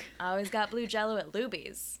younger. I always got blue Jell-O at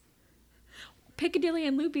Luby's. Piccadilly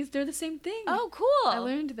and Luby's, they're the same thing. Oh, cool. I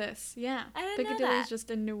learned this, yeah. I didn't Piccadilly know that. is just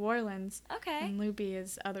in New Orleans. Okay. And Luby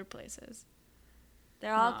is other places.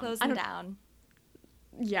 They're all closing down.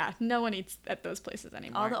 Yeah, no one eats at those places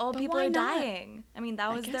anymore. All the old people are dying. I mean,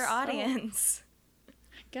 that was their audience.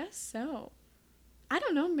 I guess so. I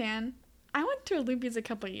don't know, man. I went to a Luby's a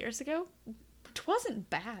couple years ago. It wasn't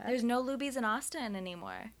bad. There's no Luby's in Austin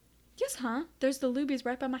anymore. Yes, huh? There's the Luby's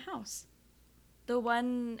right by my house. The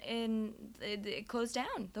one it closed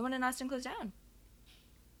down. The one in Austin closed down.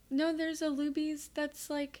 No, there's a Luby's that's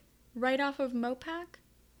like right off of Mopac.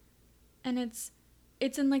 And it's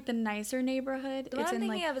in like the nicer neighborhood. The one I'm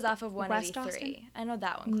thinking of is off of 183. I know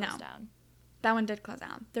that one closed down. That one did close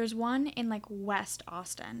down. There's one in like West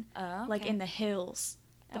Austin. Oh, okay. Like in the hills.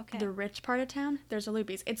 The rich part of town, there's a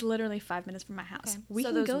Luby's. It's literally 5 minutes from my house. Okay. We so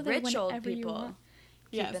can those go there rich old whenever you people want.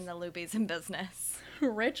 keeping the Luby's in business.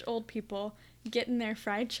 Rich old people getting their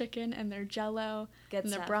fried chicken and their Jell-O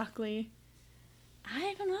and their broccoli.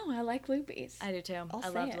 I don't know. I like Luby's. I do too. I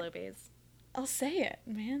love Luby's. I'll say it,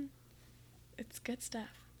 man. It's good stuff.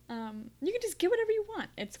 You can just get whatever you want.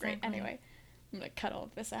 It's great. Anyway, I'm going to cut all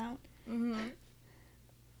of this out. Mm-hmm.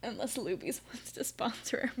 Unless Luby's wants to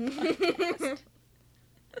sponsor our podcast.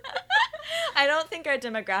 I don't think our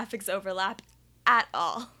demographics overlap at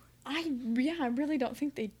all. I really don't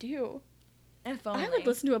think they do. If only. I would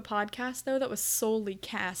listen to a podcast, though, that was solely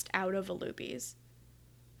cast out of Alubies.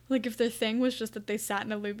 Like, if their thing was just that they sat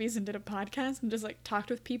in Alubies and did a podcast and just, like, talked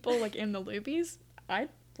with people, like, in the Lubies, I'd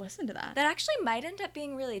listen to that. That actually might end up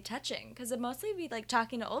being really touching, because it'd mostly be, like,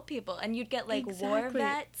 talking to old people, and you'd get, like, war Exactly.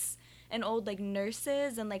 vets and old, like,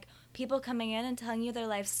 nurses and, like, people coming in and telling you their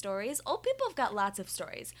life stories. Old people have got lots of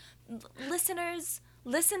stories. Listeners,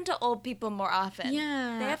 listen to old people more often.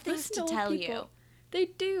 Yeah. They have things listen to old tell people. you. They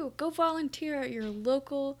do. Go volunteer at your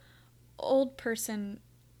local old person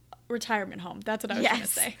retirement home. That's what I was going to Yes.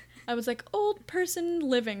 say. I was like, old person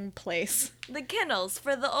living place. The kennels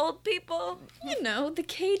for the old people. You know, the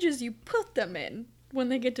cages you put them in when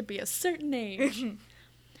they get to be a certain age.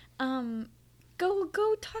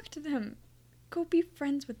 Go talk to them. Go be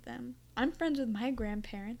friends with them. I'm friends with my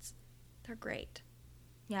grandparents. They're great.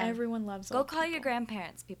 Yeah. Everyone loves Go old call your people.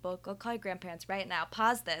 grandparents, people. Go call your grandparents right now.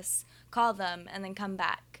 Pause this. Call them and then come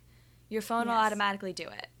back. Your phone will Yes. automatically do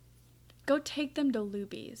it. Go take them to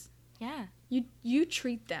Lubies. Yeah. You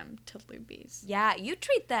treat them to Lubies. Yeah, you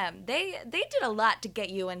treat them. They did a lot to get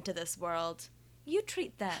you into this world. You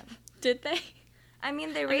treat them. Did they? I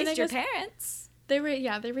mean, they I mean, raised I your guess- parents. They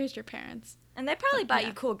raised your parents. And they probably bought Yeah.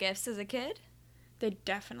 you cool gifts as a kid. They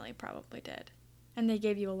definitely probably did. And they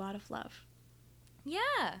gave you a lot of love.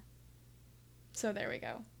 Yeah. So there we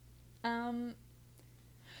go.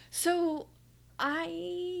 So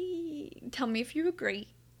tell me if you agree.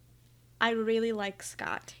 I really like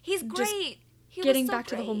Scott. He's Just great. He Getting was so back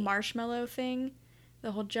to the whole great. marshmallow thing,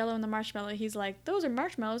 the whole Jello and the marshmallow, he's like, those are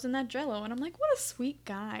marshmallows and that Jello. And I'm like, what a sweet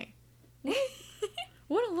guy.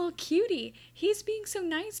 What a little cutie. He's being so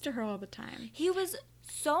nice to her all the time. He was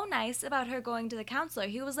so nice about her going to the counselor.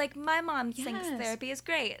 He was like, my mom thinks Yes. therapy is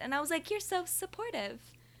great. And I was like, you're so supportive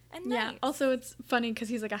and Yeah. nice. Also, it's funny because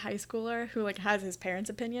he's like a high schooler who like has his parents'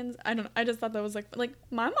 opinions. I just thought that was like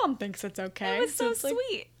my mom thinks it's okay. It was so it's like,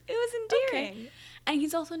 sweet. It was endearing. okay. And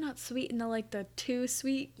he's also not sweet in the too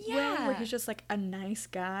sweet way Yeah. where he's just like a nice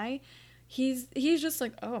guy. He's just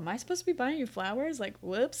like, oh, am I supposed to be buying you flowers? Like,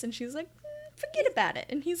 whoops. And she's like, forget about it.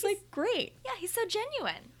 And he's like, great. Yeah, he's so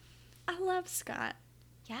genuine. I love Scott.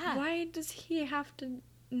 Yeah. Why does he have to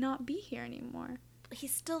not be here anymore?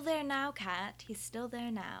 He's still there now, Kat. He's still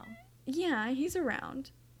there now. Yeah, he's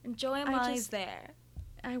around. Enjoy him I while he's just- there.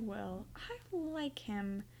 I will. I like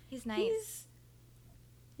him. He's nice.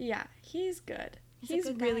 He's good. He's a He's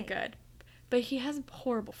good really guy. good. But he has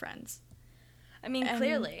horrible friends. I mean, and-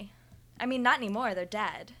 clearly. I mean, not anymore. They're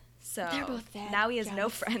dead. So They're both dead, now he has no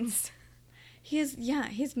yes. friends. He's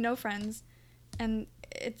no friends. And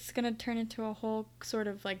it's going to turn into a whole sort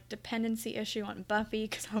of like dependency issue on Buffy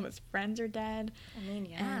because all his friends are dead. I mean,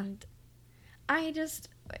 yeah. And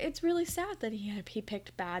it's really sad that he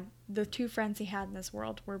picked bad. The two friends he had in this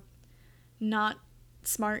world were not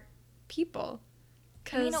smart people.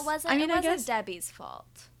 I mean, it wasn't. It I wasn't guess Debbie's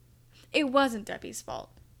fault. it wasn't Debbie's fault.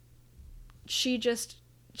 She just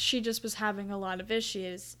was having a lot of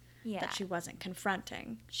issues Yeah. that she wasn't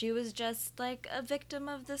confronting. She was just like a victim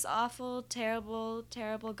of this awful, terrible,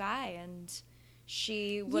 terrible guy, and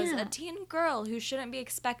she was Yeah. a teen girl who shouldn't be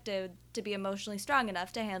expected to be emotionally strong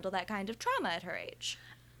enough to handle that kind of trauma at her age.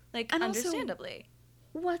 Like, And also- understandably.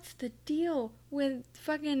 What's the deal with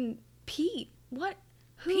fucking Pete? What?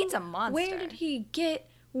 Who? Pete's a monster. Where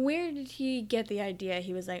did he get the idea?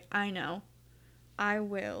 He was like, I know. I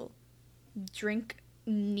will drink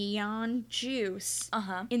neon juice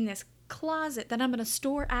Uh-huh. in this closet that I'm going to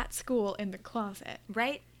store at school in the closet.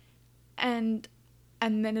 Right? And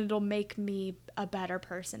then it'll make me a better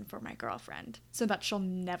person for my girlfriend so that she'll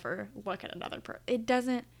never look at another person. It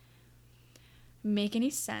doesn't make any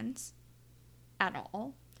sense at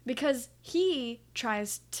all because he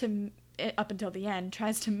tries to, up until the end,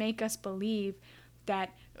 tries to make us believe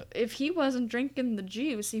that if he wasn't drinking the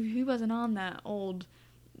juice, if he wasn't on that old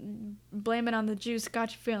blame it on the juice,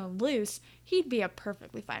 got you feeling loose, he'd be a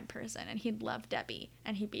perfectly fine person and he'd love Debbie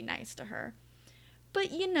and he'd be nice to her. But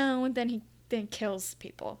then he kills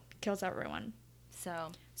people, kills everyone.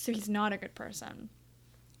 So, So he's not a good person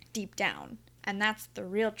deep down. And that's the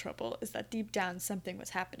real trouble, is that deep down something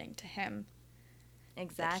was happening to him.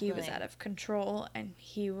 exactly. That he was out of control and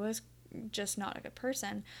he was just not a good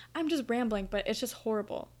person. I'm just rambling, but it's just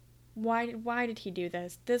horrible. Why did he do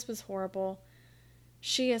this? This was horrible.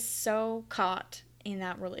 She is so caught in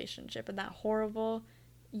that relationship, in that horrible,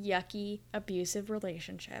 yucky, abusive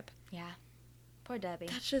relationship. Yeah. Poor Debbie.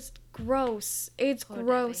 That's just gross. It's Poor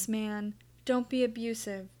gross, Debbie. man. Don't be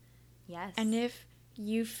abusive. Yes. And if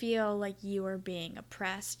you feel like you are being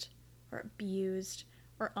oppressed or abused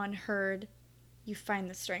or unheard, you find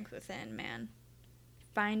the strength within, man.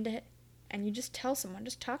 Find it and you just tell someone,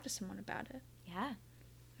 just talk to someone about it. Yeah.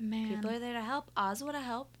 Man. People are there to help. Oz would have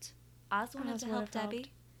helped. Oz wanted Oz to would help have Debbie. helped.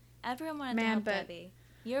 Everyone wanted to Man, help but- Debbie.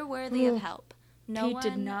 You're worthy Ooh. of help. No Pete one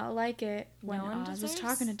did not like it when no one Oz was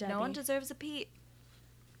talking to Debbie. No one deserves a Pete.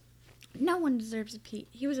 No one deserves a Pete.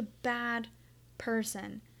 He was a bad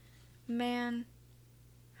person. Man.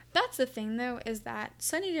 That's the thing, though, is that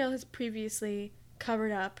Sunnydale has previously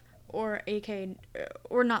covered up or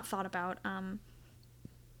not thought about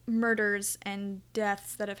murders and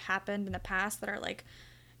deaths that have happened in the past that are, like,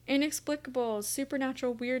 inexplicable,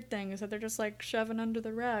 supernatural, weird things that they're just, like, shoving under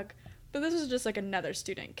the rug. But this was just, like, another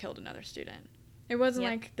student killed another student. It wasn't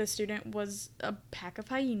Yep. like the student was a pack of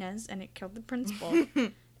hyenas and it killed the principal.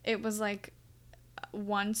 It was like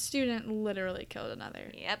one student literally killed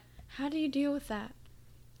another. Yep. How do you deal with that?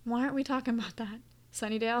 Why aren't we talking about that?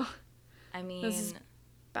 Sunnydale? I mean, This is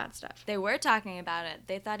bad stuff. they were talking about it.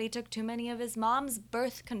 They thought he took too many of his mom's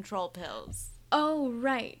birth control pills. Oh,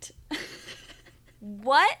 right.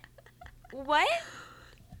 What? What?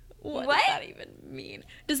 What What? does that even mean?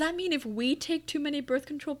 Does that mean if we take too many birth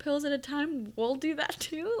control pills at a time, we'll do that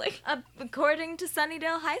too? Like, According to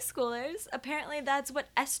Sunnydale high schoolers, apparently that's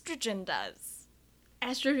what estrogen does.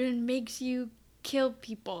 estrogen makes you kill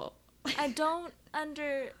people. I don't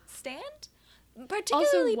understand.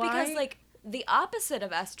 Particularly because, why- like, the opposite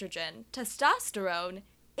of estrogen, testosterone,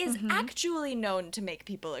 is actually known to make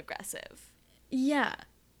people aggressive. Yeah.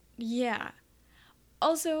 Yeah.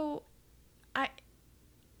 Also,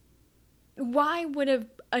 why would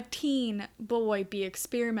a teen boy be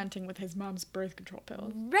experimenting with his mom's birth control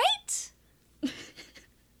pills? Right?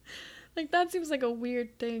 Like, that seems like a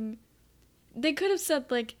weird thing. They could have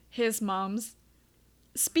said, like, his mom's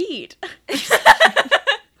speed.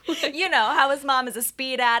 You know, how his mom is a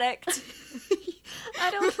speed addict.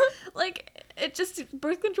 I don't, like, it just,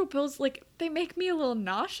 birth control pills, like, they make me a little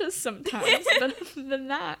nauseous sometimes, but other than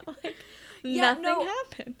that, like, Yeah, nothing no.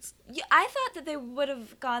 happens. Yeah, I thought that they would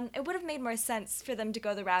have gone. It would have made more sense for them to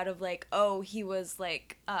go the route of like, oh, he was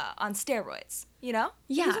like on steroids. You know?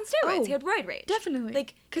 He was Yeah. on steroids. Oh, he had roid rage. definitely.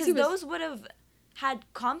 Like, 'Cause because he was- those would have had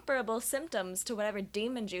comparable symptoms to whatever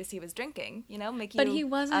demon juice he was drinking. You know, make you But he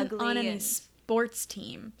wasn't ugly on any and- sports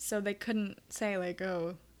team, so they couldn't say, like,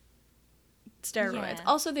 oh, steroids. Yeah.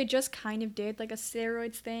 Also, they just kind of did, like, a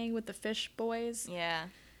steroids thing with the fish boys. Yeah.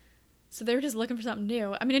 So they were just looking for something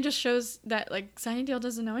new. I mean, it just shows that, like, Sunnydale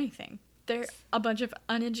doesn't know anything. They're a bunch of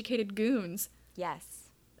uneducated goons Yes.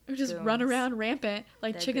 who just run Goons. around rampant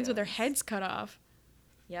like They're chickens with their goons. heads cut off.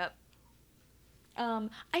 Yep.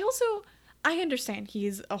 I understand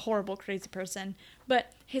he's a horrible, crazy person,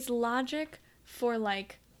 but his logic for,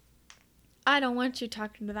 like, I don't want you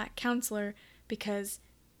talking to that counselor because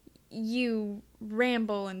you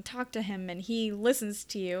ramble and talk to him and he listens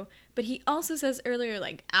to you, but he also says earlier,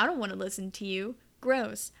 like, I don't want to listen to you.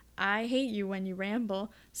 Gross. I hate you when you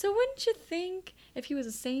ramble. So wouldn't you think if he was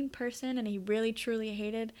a sane person and he really truly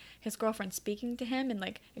hated his girlfriend speaking to him and,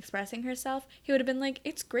 like, expressing herself, he would have been like,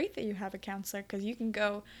 it's great that you have a counselor because you can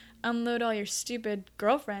go unload all your stupid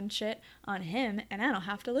girlfriend shit on him and I don't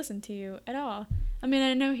have to listen to you at all. I mean,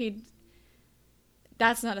 I know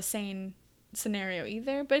that's not a sane scenario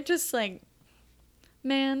either, but just, like,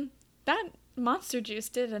 man, that monster juice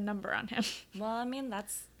did a number on him. Well, I mean,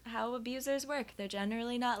 that's how abusers work. They're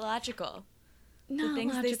generally not logical. No, The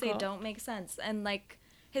things they say logical. don't make sense. And, like,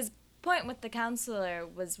 his point with the counselor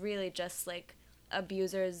was really just, like,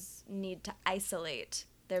 abusers need to isolate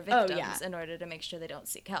their Oh, victims yeah. in order to make sure they don't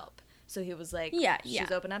seek help. So he was like, Yeah, she's yeah.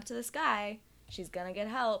 open up to this guy. She's gonna get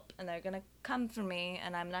help, and they're gonna come for me,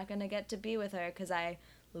 and I'm not gonna get to be with her because I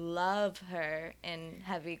love her, in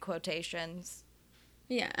heavy quotations.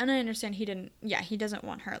 Yeah, and I understand he doesn't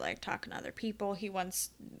want her, like, talking to other people. He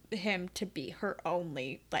wants him to be her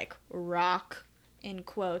only, like, rock, in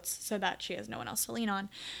quotes, so that she has no one else to lean on,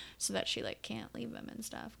 so that she, like, can't leave him and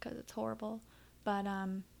stuff, because it's horrible. But,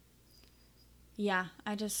 yeah,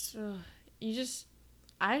 I just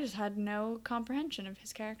had no comprehension of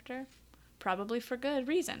his character. Probably for good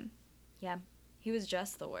reason. Yeah, he was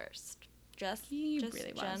just the worst. He just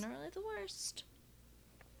really was. generally the worst.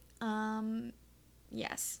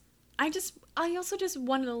 Yes. I also just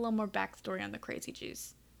wanted a little more backstory on the crazy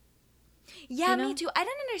juice. Yeah, You know? me too. I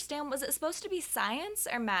didn't understand. Was it supposed to be science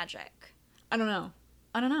or magic? I don't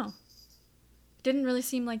know. Didn't really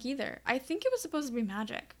seem like either. I think it was supposed to be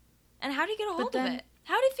magic. And how did he get a hold of then- it?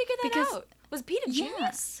 How did he figure that because- out? Was Pete a Yeah.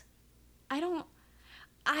 genius?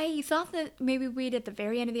 I thought that maybe we'd at the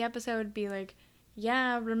very end of the episode be like,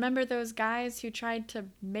 yeah, remember those guys who tried to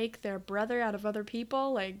make their brother out of other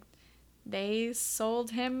people? Like, they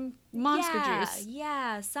sold him monster juice.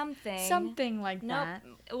 Yeah, something. Something like Nope.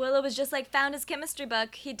 that. Well, it was just like found his chemistry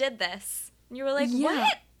book. He did this. You were like, Yeah.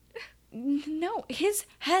 what? No, his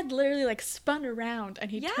head literally like spun around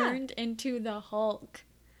and he Yeah. turned into the Hulk.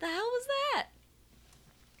 The hell was that?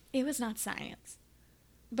 It was not science.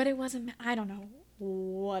 But it wasn't, I don't know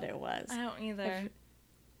what it was. I don't either. I've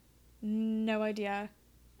no idea.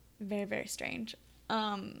 Very, very strange.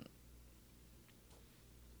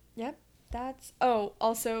 Yep, that's... Oh,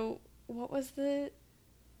 also, what did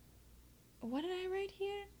I write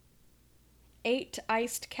here? 8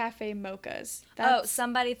 iced cafe mochas. Oh,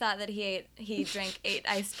 somebody thought that he drank 8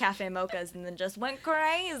 iced cafe mochas and then just went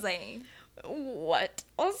crazy. What?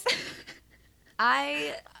 Also,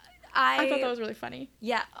 I thought that was really funny.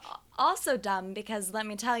 Yeah, also dumb because let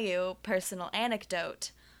me tell you, personal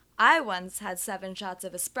anecdote. I once had 7 shots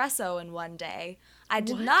of espresso in one day. I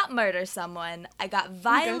did What? not murder someone. I got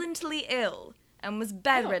violently ill and was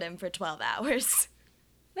bedridden for 12 hours.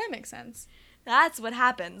 That makes sense. That's what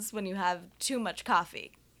happens when you have too much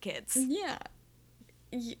coffee, kids. Yeah.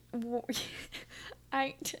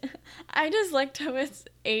 I just liked how it's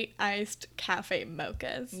 8 iced cafe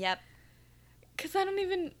mochas. Yep, Because I don't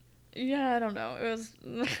even... Yeah, I don't know. It was...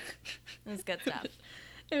 it was good stuff.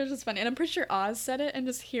 It was just funny. And I'm pretty sure Oz said it, and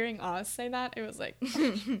just hearing Oz say that, it was like,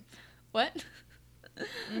 what?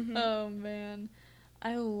 Mm-hmm. Oh, man.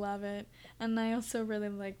 I love it. And I also really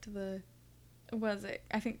liked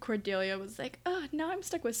I think Cordelia was like, oh, now I'm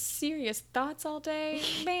stuck with serious thoughts all day,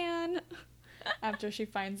 man. After she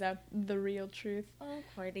finds out the real truth. Oh,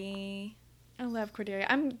 Cordy. I love Cordelia.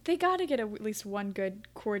 They gotta get at least one good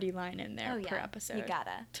Cordy line in there per episode. You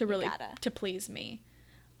gotta. To please me.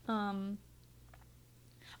 Oh,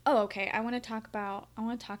 okay. I want to talk about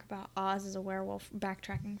Oz as a werewolf.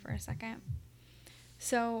 Backtracking for a second.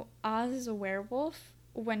 So Oz is a werewolf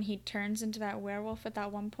when he turns into that werewolf at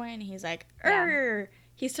that one point, and he's like, "Urgh!"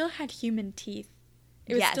 He still had human teeth.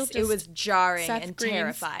 It was still just it was jarring Seth and Green's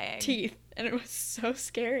terrifying. teeth, and it was so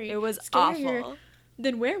scary. It was Scarier awful.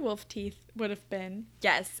 than werewolf teeth would have been.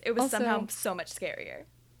 Yes, it was Also- somehow so much scarier.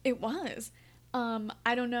 It was.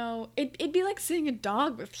 I don't know. It'd be like seeing a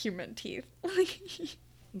dog with human teeth. Like,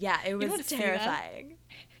 Yeah, it wanna was see that? terrifying.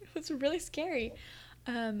 it was really scary.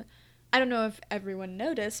 I don't know if everyone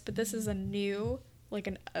noticed, but this is a new, like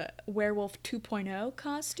a werewolf 2.0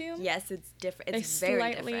 costume. Yes, it's different. They It's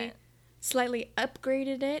very different. slightly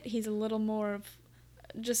upgraded it. He's a little more of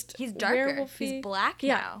just He's darker. werewolf-y. He's black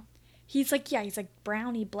Yeah. now. He's like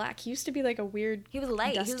browny black. He used to be like a weird He was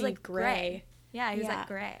light. dusty He was like gray. gray. Yeah, he was Yeah. like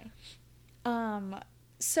gray.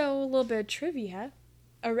 So a little bit of trivia.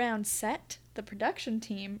 Around set, the production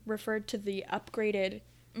team referred to the upgraded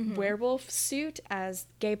werewolf suit as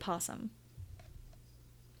gay possum.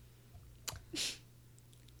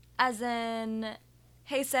 As in,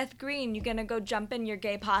 hey Seth Green, you gonna go jump in your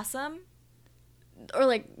gay possum? Or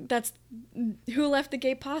like, that's who left the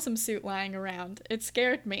gay possum suit lying around. It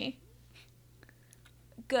scared me.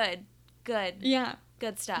 Good. Yeah.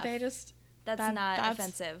 Good stuff. That's That's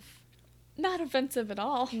offensive. not offensive at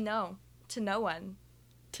all. No, to no one.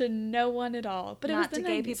 To no one at all. But Not it was to the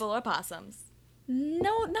gay 90s. people or possums.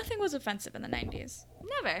 No, nothing was offensive in the 90s.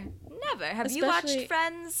 Never. Have you watched Especially-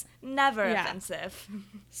 Friends? Never Yeah. offensive.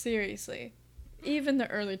 Seriously. Even the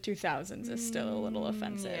early 2000s is still a little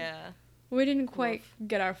offensive. Yeah. We didn't quite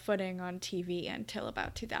get our footing on TV until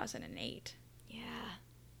about 2008. Yeah.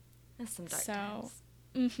 That's some dark times.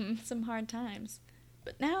 Some hard times.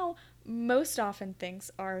 But now, most often things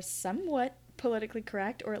are somewhat politically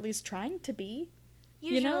correct, or at least trying to be.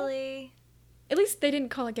 Usually. At least they didn't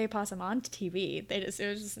call a gay possum on TV. It was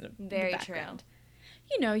just in the Very background.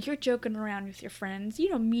 You know, you're joking around with your friends. You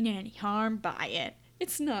don't mean any harm by it.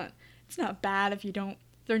 It's not bad if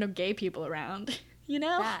there are no gay people around. You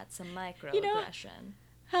know? That's a microaggression.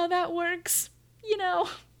 How that works. You know?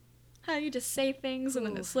 How you just say things and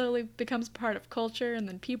then Ooh. it slowly becomes part of culture and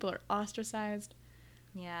then people are ostracized.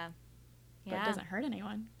 Yeah. But it doesn't hurt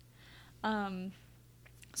anyone.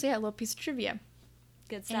 So yeah, a little piece of trivia.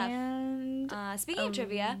 Good stuff. And Speaking of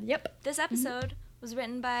trivia, Yep. this episode was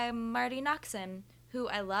written by Marty Noxon, who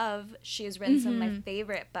I love. She has written some of my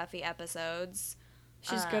favorite Buffy episodes.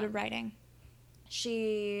 She's good at writing.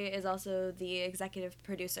 She is also the executive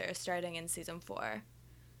producer starting in season 4.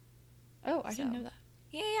 Oh, I didn't know that.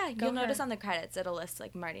 Yeah. Go You'll notice her. on the credits, it'll list,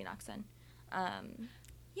 like, Marty Noxon.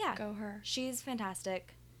 Yeah. Go her. She's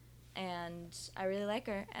fantastic, and I really like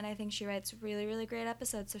her, and I think she writes really, really great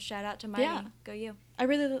episodes, so shout out to Marty. Yeah. Go you. I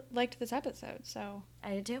really liked this episode, so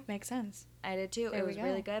I did too. makes sense. I did too. There It we was go.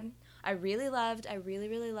 really good. I really,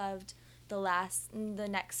 really loved the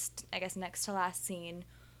next to last scene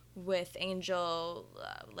with Angel,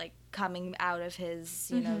 like, coming out of his,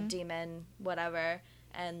 you know, demon, whatever,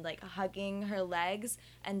 and like hugging her legs,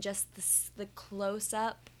 and just the close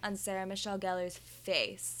up on Sarah Michelle Gellar's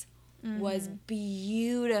face was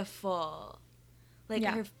beautiful. Like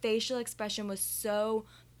her facial expression was so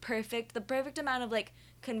perfect, the perfect amount of like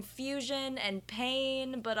confusion and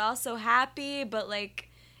pain, but also happy, but like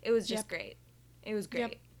it was just great. It was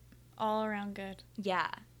great. All around good. Yeah.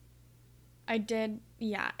 I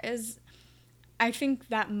think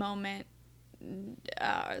that moment,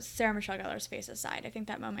 Sarah Michelle Gellar's face aside, I think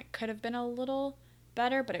that moment could have been a little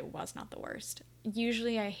better, but it was not the worst.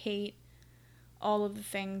 Usually I hate all of the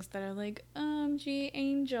things that are like, OMG,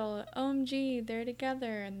 Angel, OMG, they're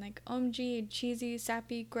together, and like, OMG, cheesy,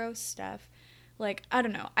 sappy, gross stuff. Like, I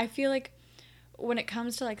don't know. I feel like when it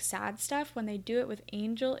comes to like sad stuff, when they do it with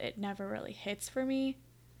Angel, it never really hits for me.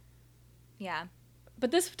 Yeah. But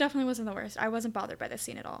this definitely wasn't the worst. I wasn't bothered by this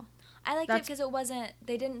scene at all. I liked it because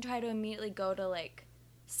they didn't try to immediately go to like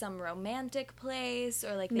some romantic place,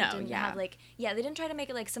 or like they have like, they didn't try to make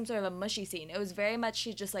it like some sort of a mushy scene. It was very much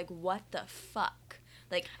she just like, what the fuck?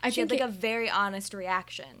 Like, she had like a very honest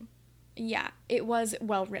reaction. Yeah, it was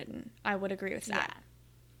well written. I would agree with that.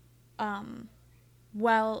 Yeah.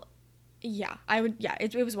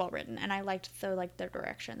 It was well written, and I liked the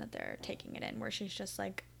direction that they're taking it in, where she's just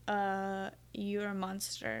like, you're a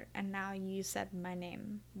monster, and now you said my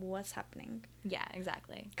name. What's happening? Yeah,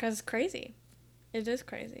 exactly. Because crazy. It is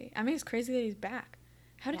crazy. I mean, it's crazy that he's back.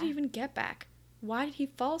 How did he even get back? Why did he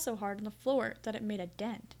fall so hard on the floor that it made a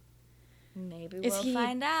dent? Maybe we'll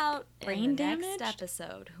find out in the next damaged?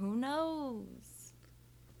 episode. Who knows?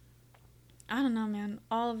 I don't know, man.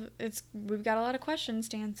 We've got a lot of questions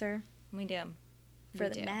to answer. We do. For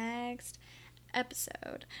the next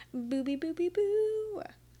episode. Booby booby boo.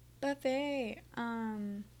 Buffet.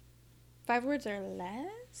 5 words or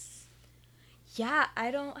less? Yeah,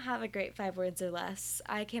 I don't have a great 5 words or less.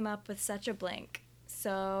 I came up with such a blank.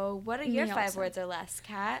 So, what are your 5 words or less,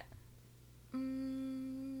 Kat?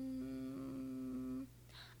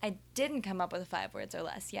 I didn't come up with 5 words or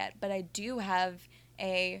less yet, but I do have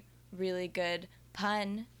a really good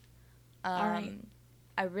pun. All right.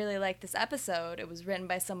 I really like this episode. It was written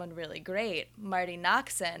by someone really great, Marty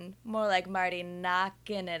Noxon. More like Marty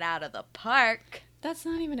knocking it out of the park. That's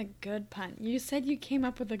not even a good pun. You said you came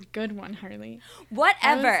up with a good one, Harley.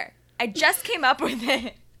 Whatever. I just came up with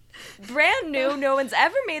it. Brand new. No one's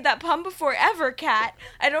ever made that pun before, ever, Kat.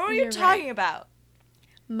 I don't know what you're talking about.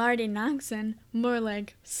 Marty Noxon. More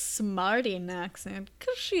like Smarty Noxon.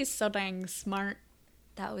 Because she's so dang smart.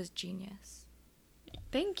 That was genius.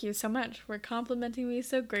 Thank you so much for complimenting me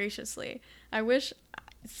so graciously. I wish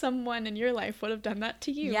someone in your life would have done that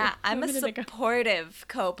to you. Yeah, I'm a supportive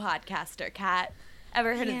co-podcaster, Kat.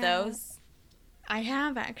 Ever heard of those? I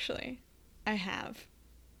have, actually. I have.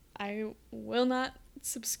 I will not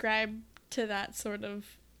subscribe to that sort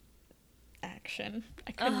of action.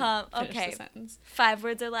 I couldn't finish the sentence. 5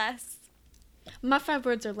 words or less? My 5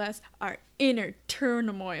 words or less are inner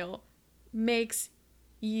turmoil makes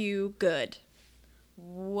you good.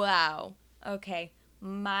 Wow. Okay.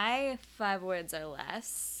 My 5 words or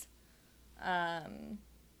less.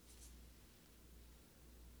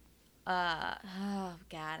 Oh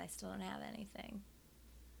God, I still don't have anything.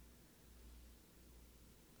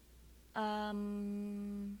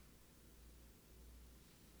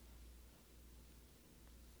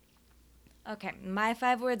 Okay, my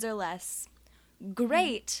 5 words or less.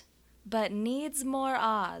 Great, but needs more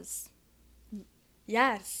Oz.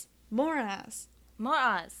 Yes, more Oz. More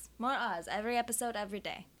Oz. More Oz. Every episode, every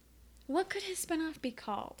day. What could his spinoff be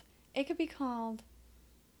called? It could be called...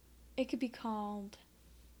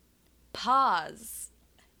 Pause.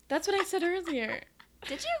 That's what I said earlier.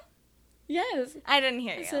 Did you? Yes. I didn't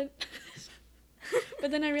hear you.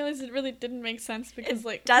 But then I realized it really didn't make sense because,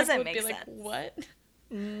 like, doesn't would make be sense. Like, what?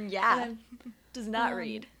 Yeah. Does not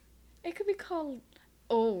read. It could be called...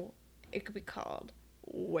 it could be called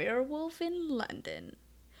Werewolf in London.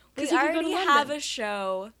 We already have a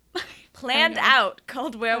show planned out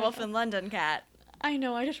called Werewolf in London, Kat. I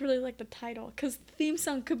know, I just really like the title, because the theme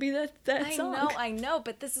song could be that song. I know,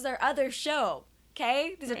 but this is our other show,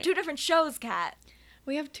 okay? These are 2 different shows, Kat.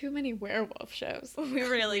 We have too many werewolf shows. We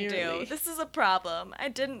really do. This is a problem. I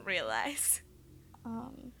didn't realize.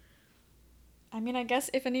 I mean, I guess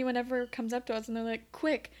if anyone ever comes up to us and they're like,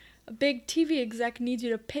 quick, a big TV exec needs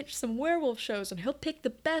you to pitch some werewolf shows, and he'll pick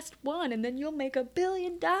the best one, and then you'll make $1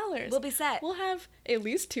 billion. We'll be set. We'll have at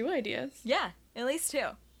least 2 ideas. Yeah, at least 2.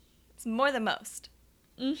 It's more than most.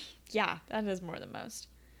 Yeah, that is more than most.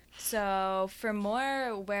 So for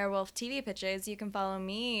more werewolf TV pitches, you can follow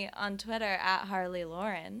me on Twitter at Harley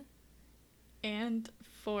Lauren. And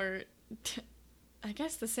for I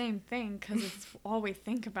guess the same thing, because it's all we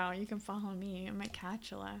think about. You can follow me. I'm at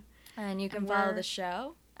Catula. And you can follow the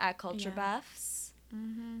show at Culture Buffs.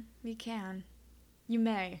 We can. You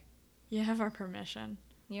may. You have our permission.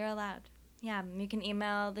 You're allowed. Yeah, you can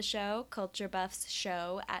email the show,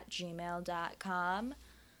 culturebuffsshow@gmail.com.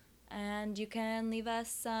 And you can leave us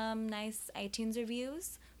some nice iTunes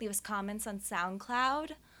reviews. Leave us comments on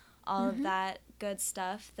SoundCloud. All of that good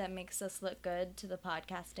stuff that makes us look good to the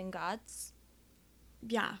podcasting gods.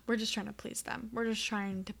 Yeah, we're just trying to please them. We're just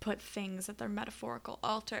trying to put things at their metaphorical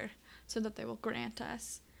altar so that they will grant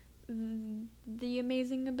us the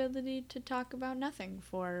amazing ability to talk about nothing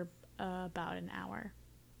for about an hour.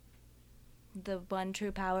 The one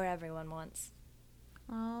true power everyone wants.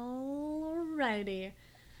 Alrighty.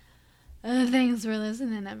 Thanks for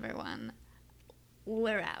listening, everyone.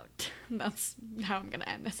 We're out. That's how I'm going to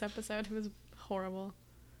end this episode. It was horrible.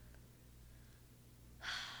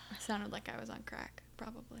 I sounded like I was on crack,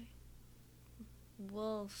 probably.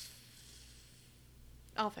 Wolf.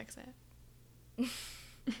 I'll fix it.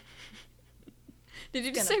 Did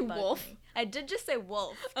you just say wolf? Me. I did just say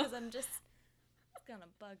wolf, because it's gonna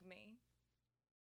bug me.